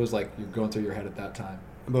was like you going through your head at that time?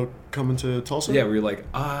 About coming to Tulsa? Yeah, were you like,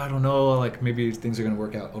 I don't know, like maybe things are gonna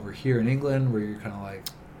work out over here in England? Were you kind of like?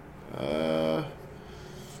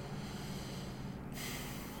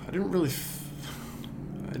 I didn't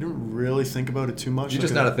really think about it too much. You're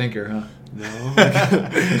just not a thinker, huh? No.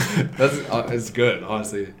 It's good,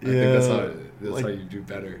 honestly. I think that's how you do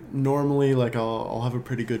better. Normally, like I'll have a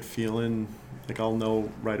pretty good feeling. Like I'll know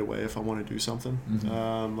right away if I want to do something.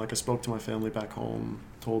 Mm-hmm. Like I spoke to my family back home,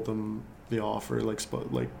 told them the offer. And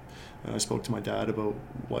I spoke to my dad about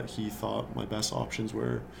what he thought my best options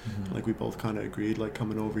were. Mm-hmm. Like we both kind of agreed. Like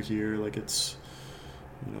coming over here, like it's,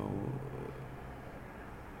 you know,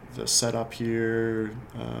 the setup here.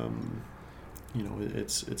 You know,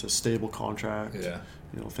 it's a stable contract. Yeah.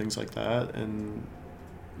 You know, things like that, and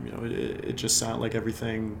you know, it just sounded like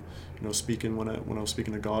everything. You know, speaking when I was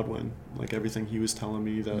speaking to Godwin, like everything he was telling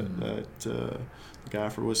me that the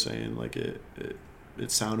gaffer was saying, like it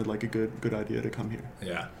sounded like a good idea to come here.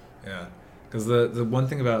 Yeah, yeah. Because the one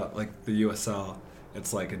thing about like the USL,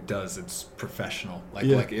 it's like it's professional.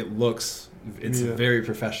 Like it looks, it's a very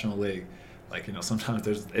professional league. Like, you know, sometimes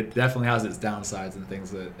it definitely has its downsides and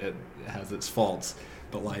things that it has its faults,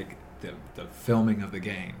 but like the filming of the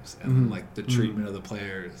games and like the treatment of the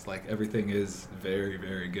players, like everything is very,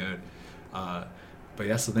 very good. But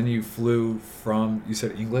yeah, so then you flew from, you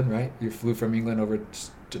said England, right? You flew from England over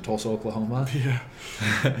to Tulsa, Oklahoma. Yeah.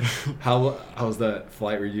 How was that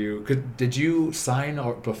flight? Did you sign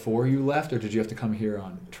before you left, or did you have to come here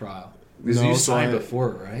on trial? Because No, you so signed I- before,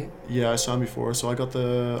 right? Yeah, I signed before, so I got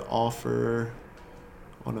the offer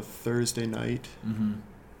on a Thursday night, Mm-hmm.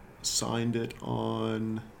 signed it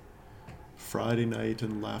on Friday night,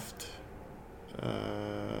 and left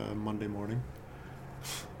Monday morning.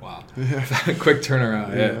 Wow. Yeah, Quick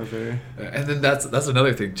turnaround. Yeah. very. And then that's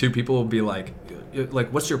another thing too. People will be like,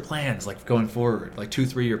 what's your plans like going forward? Like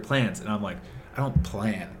 2-3 year plans, and I'm like, I don't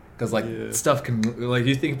plan because like Yeah. stuff can like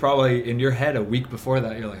you think probably in your head a week before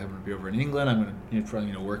that you're like I'm gonna be over in England. I'm gonna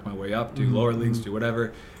probably work my way up, do Mhm, lower leagues, mhm. do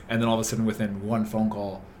whatever, and then all of a sudden within one phone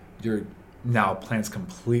call, your now plans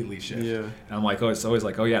completely shift. Yeah, And I'm like, it's always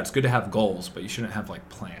like, yeah, it's good to have goals, but you shouldn't have like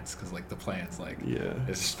plans because like the plans like yeah.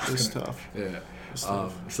 it's It's gonna- tough. Yeah. It's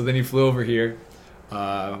tough. So then you flew over here.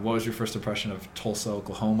 What was your first impression of Tulsa,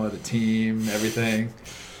 Oklahoma, the team, everything?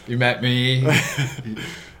 You met me.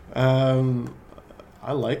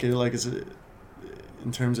 I like it. Like,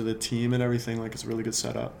 in terms of the team and everything, like it's a really good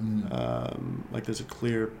setup. Mm. Like there's a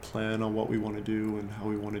clear plan on what we want to do and how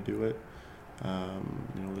we want to do it.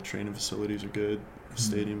 The training facilities are good. The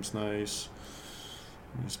stadium's nice.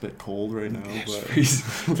 It's a bit cold right now,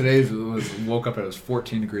 but Today woke up and it was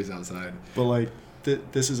 14 degrees outside. but like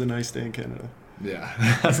this is a nice day in Canada. Yeah,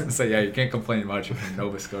 I was gonna say you can't complain much from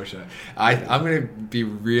Nova Scotia. I'm gonna be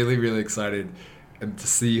really really excited and to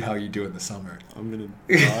see how you do in the summer. I'm gonna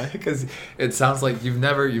die. Because it sounds like you've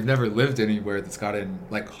never lived anywhere that's gotten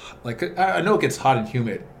like I know it gets hot and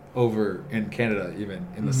humid over in Canada even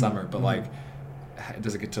in the Mhm, summer, but mhm. like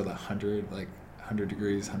does it get to the 100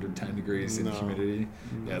 degrees, 110 degrees in No. humidity?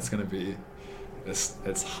 No. Yeah, it's gonna be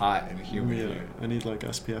it's hot and humid Yeah, here. I need like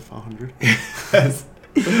SPF 100.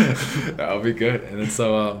 That'll be good. And then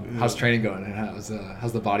so how's Yeah. training going and how's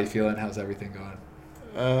the body feeling? How's everything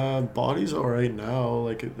going? Body's all right now.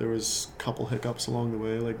 Like there was a couple hiccups along the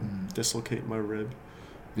way, like Mm. dislocating my rib.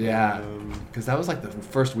 Yeah, because that was like the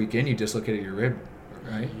first weekend you dislocated your rib,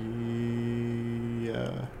 right?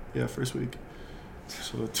 Yeah, first week.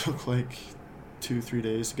 So it took like 2-3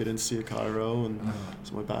 days to get in to see a chiro, and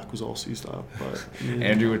so my back was all seized up. But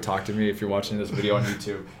Andrew would talk to me if you're watching this video on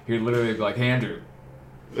YouTube. He would literally be like, "Hey, Andrew,"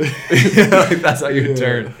 like that's how you would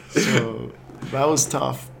turn. So that was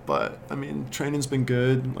tough, but I mean, training's been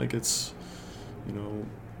good. Like it's,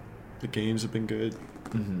 the games have been good.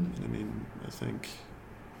 Mm-hmm. I mean, I think,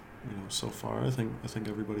 so far, I think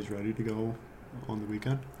everybody's ready to go on the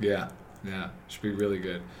weekend. Yeah, should be really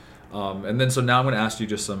good. And then so now I'm going to ask you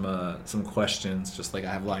just some questions, just like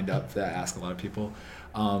I have lined up that I ask a lot of people.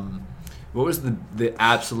 What was the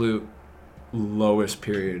absolute lowest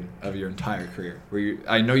period of your entire career?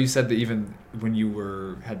 I know you said that even when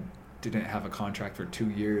you didn't have a contract for 2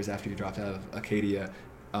 years after you dropped out of Acadia,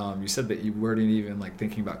 you said that you weren't even like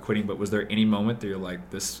thinking about quitting. But was there any moment that you're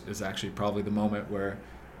like, this is actually probably the moment where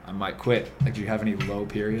I might quit? Like, do you have any low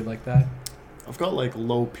period like that? I've got like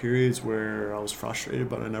low periods where I was frustrated,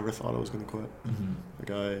 but I never thought I was going to quit. Mm-hmm.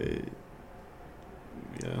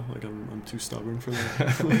 I'm too stubborn for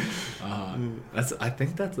that. I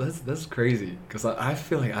think that's crazy because I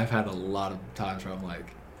feel like I've had a lot of times where I'm like,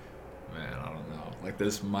 man, I don't know, like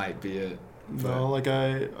this might be it. No, like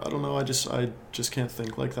I don't know. I just can't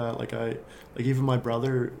think like that. Like even my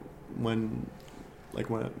brother, when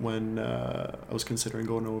I was considering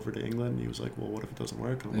going over to England, he was like, "Well, what if it doesn't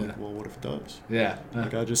work?" And I'm like, "Well, what if it does?" Yeah.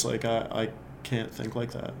 Like I can't think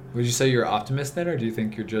like that. Would you say you're an optimist then, or do you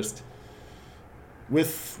think you're just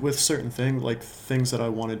With certain things, like things that I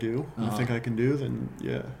want to do, and I think I can do, then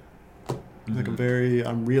yeah. Like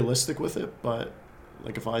I'm realistic with it, but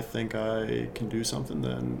like if I think I can do something,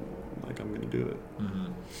 then like I'm gonna do it. Mm-hmm.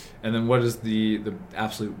 And then what is the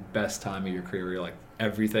absolute best time of your career where you're like,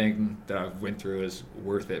 everything that I've went through is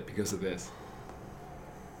worth it because of this?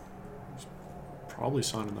 Probably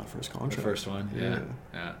signing that first contract. The first one,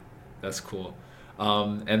 yeah, that's cool.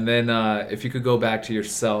 And then if you could go back to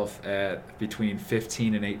yourself at between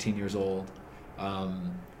 15 and 18 years old,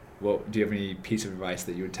 do you have any piece of advice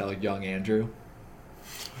that you would tell young Andrew?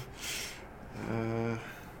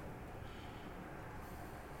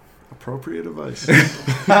 Appropriate advice.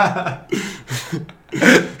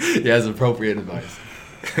 He has appropriate advice.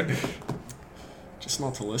 Just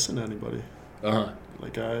not to listen to anybody.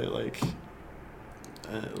 Like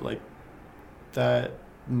that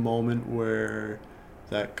moment where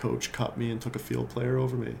that coach cut me and took a field player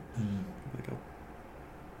over me. Like I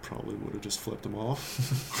probably would have just flipped him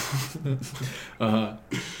off.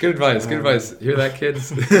 Good advice. Good advice. Hear that,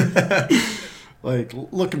 kids? Like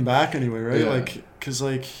looking back anyway, right? Yeah. Like, cause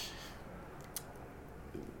like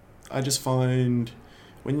I just find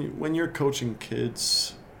when you're coaching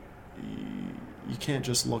kids, you can't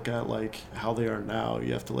just look at like how they are now.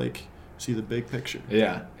 You have to like see the big picture.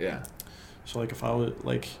 Yeah. So like if I would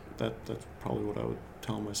like that's probably what I would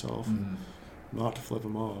tell myself. Mm-hmm. Not to flip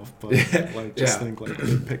them off, but like just think like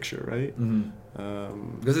big picture, right?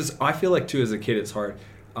 Because I feel like too as a kid it's hard.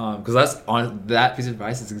 Because that's on that piece of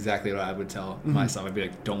advice is exactly what I would tell myself. I'd be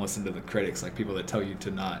like, don't listen to the critics, like people that tell you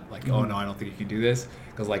to not, like, oh no, I don't think you can do this.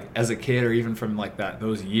 Because like as a kid or even from like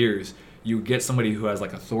those years, you get somebody who has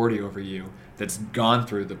like authority over you that's gone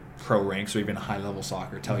through the pro ranks or even high level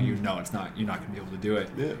soccer tell you no, it's not. You're not going to be able to do it.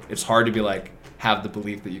 Yeah. It's hard to be like have the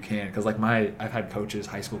belief that you can. Because like I've had coaches,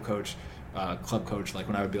 high school coach, club coach, like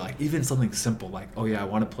when I would be like even something simple like, oh yeah, I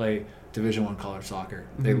want to play Division I college soccer.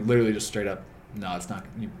 They literally just straight up. No, it's not.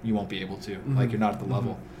 You won't be able to. Like, you're not at the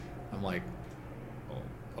level. I'm like,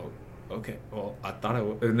 oh, okay. Well, I thought I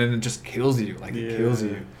would. And then it just kills you. Like, it kills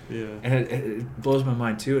you. Yeah. And it blows my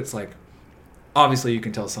mind, too. It's like, obviously, you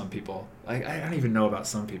can tell some people. Like, I don't even know about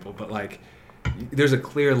some people, but, like, there's a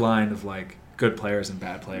clear line of, like, good players and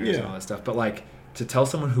bad players and all that stuff. But, like, to tell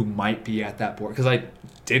someone who might be at that board, because I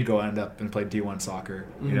did go end up and play D1 soccer,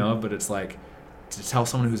 you know, but it's like, to tell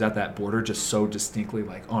someone who's at that border just so distinctly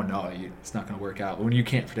like, oh no, it's not going to work out. When you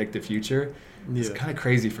can't predict the future, it's kind of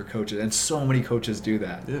crazy for coaches, and so many coaches do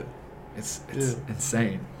that. Yeah, it's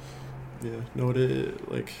insane. Yeah, no, it is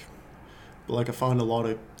like I find a lot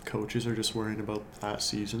of coaches are just worrying about that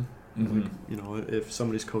season. Like, you know, if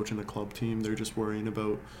somebody's coaching a club team, they're just worrying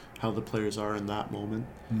about how the players are in that moment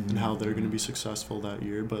and how they're going to be successful that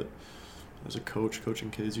year. But as a coach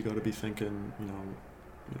coaching kids, you got to be thinking, you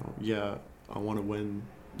know, yeah, I want to win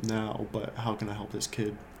now, but how can I help this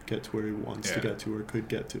kid get to where he wants to get to or could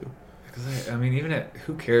get to? Because I mean, even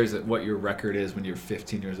who cares what your record is when you're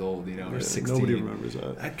 15 years old, you know, or 16? Nobody remembers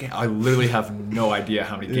that. I literally have no idea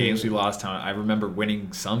how many games we lost. I remember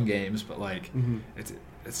winning some games, but like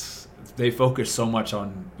it's they focus so much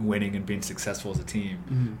on winning and being successful as a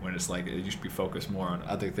team when it's like you should be focused more on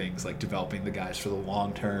other things like developing the guys for the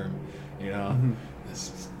long term. You know,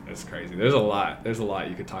 it's crazy. There's a lot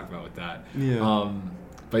you could talk about with that. Yeah.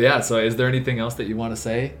 But yeah, so is there anything else that you want to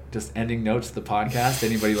say? Just ending notes to the podcast.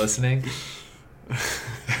 Anybody listening?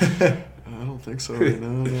 I don't think so right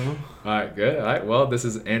now, no. All right, good. All right, well, this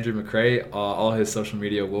is Andrew McRae. All his social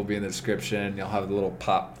media will be in the description. You'll have the little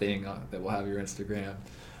pop thing that will have your Instagram.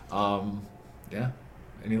 Yeah.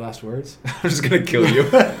 Any last words? I'm just going to kill you.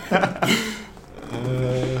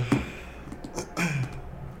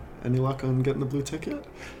 Any luck on getting the blue ticket?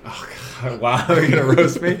 Oh God! Wow, you're gonna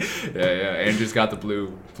roast me? Yeah. Andrew's got the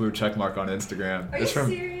blue check mark on Instagram. Are you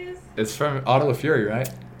serious? It's from Ottawa Fury, right?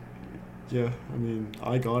 Yeah, I mean,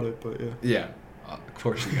 I got it, but yeah. Yeah, of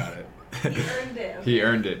course you got it. He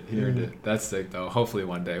earned it. He earned it. That's sick, though. Hopefully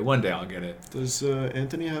one day I'll get it. Does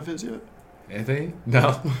Anthony have his yet? Anthony?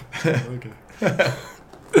 No. Okay. All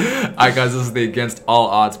right, guys. This is the Against All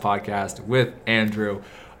Odds podcast with Andrew.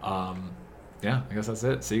 Yeah, I guess that's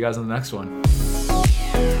it. See you guys on the next one.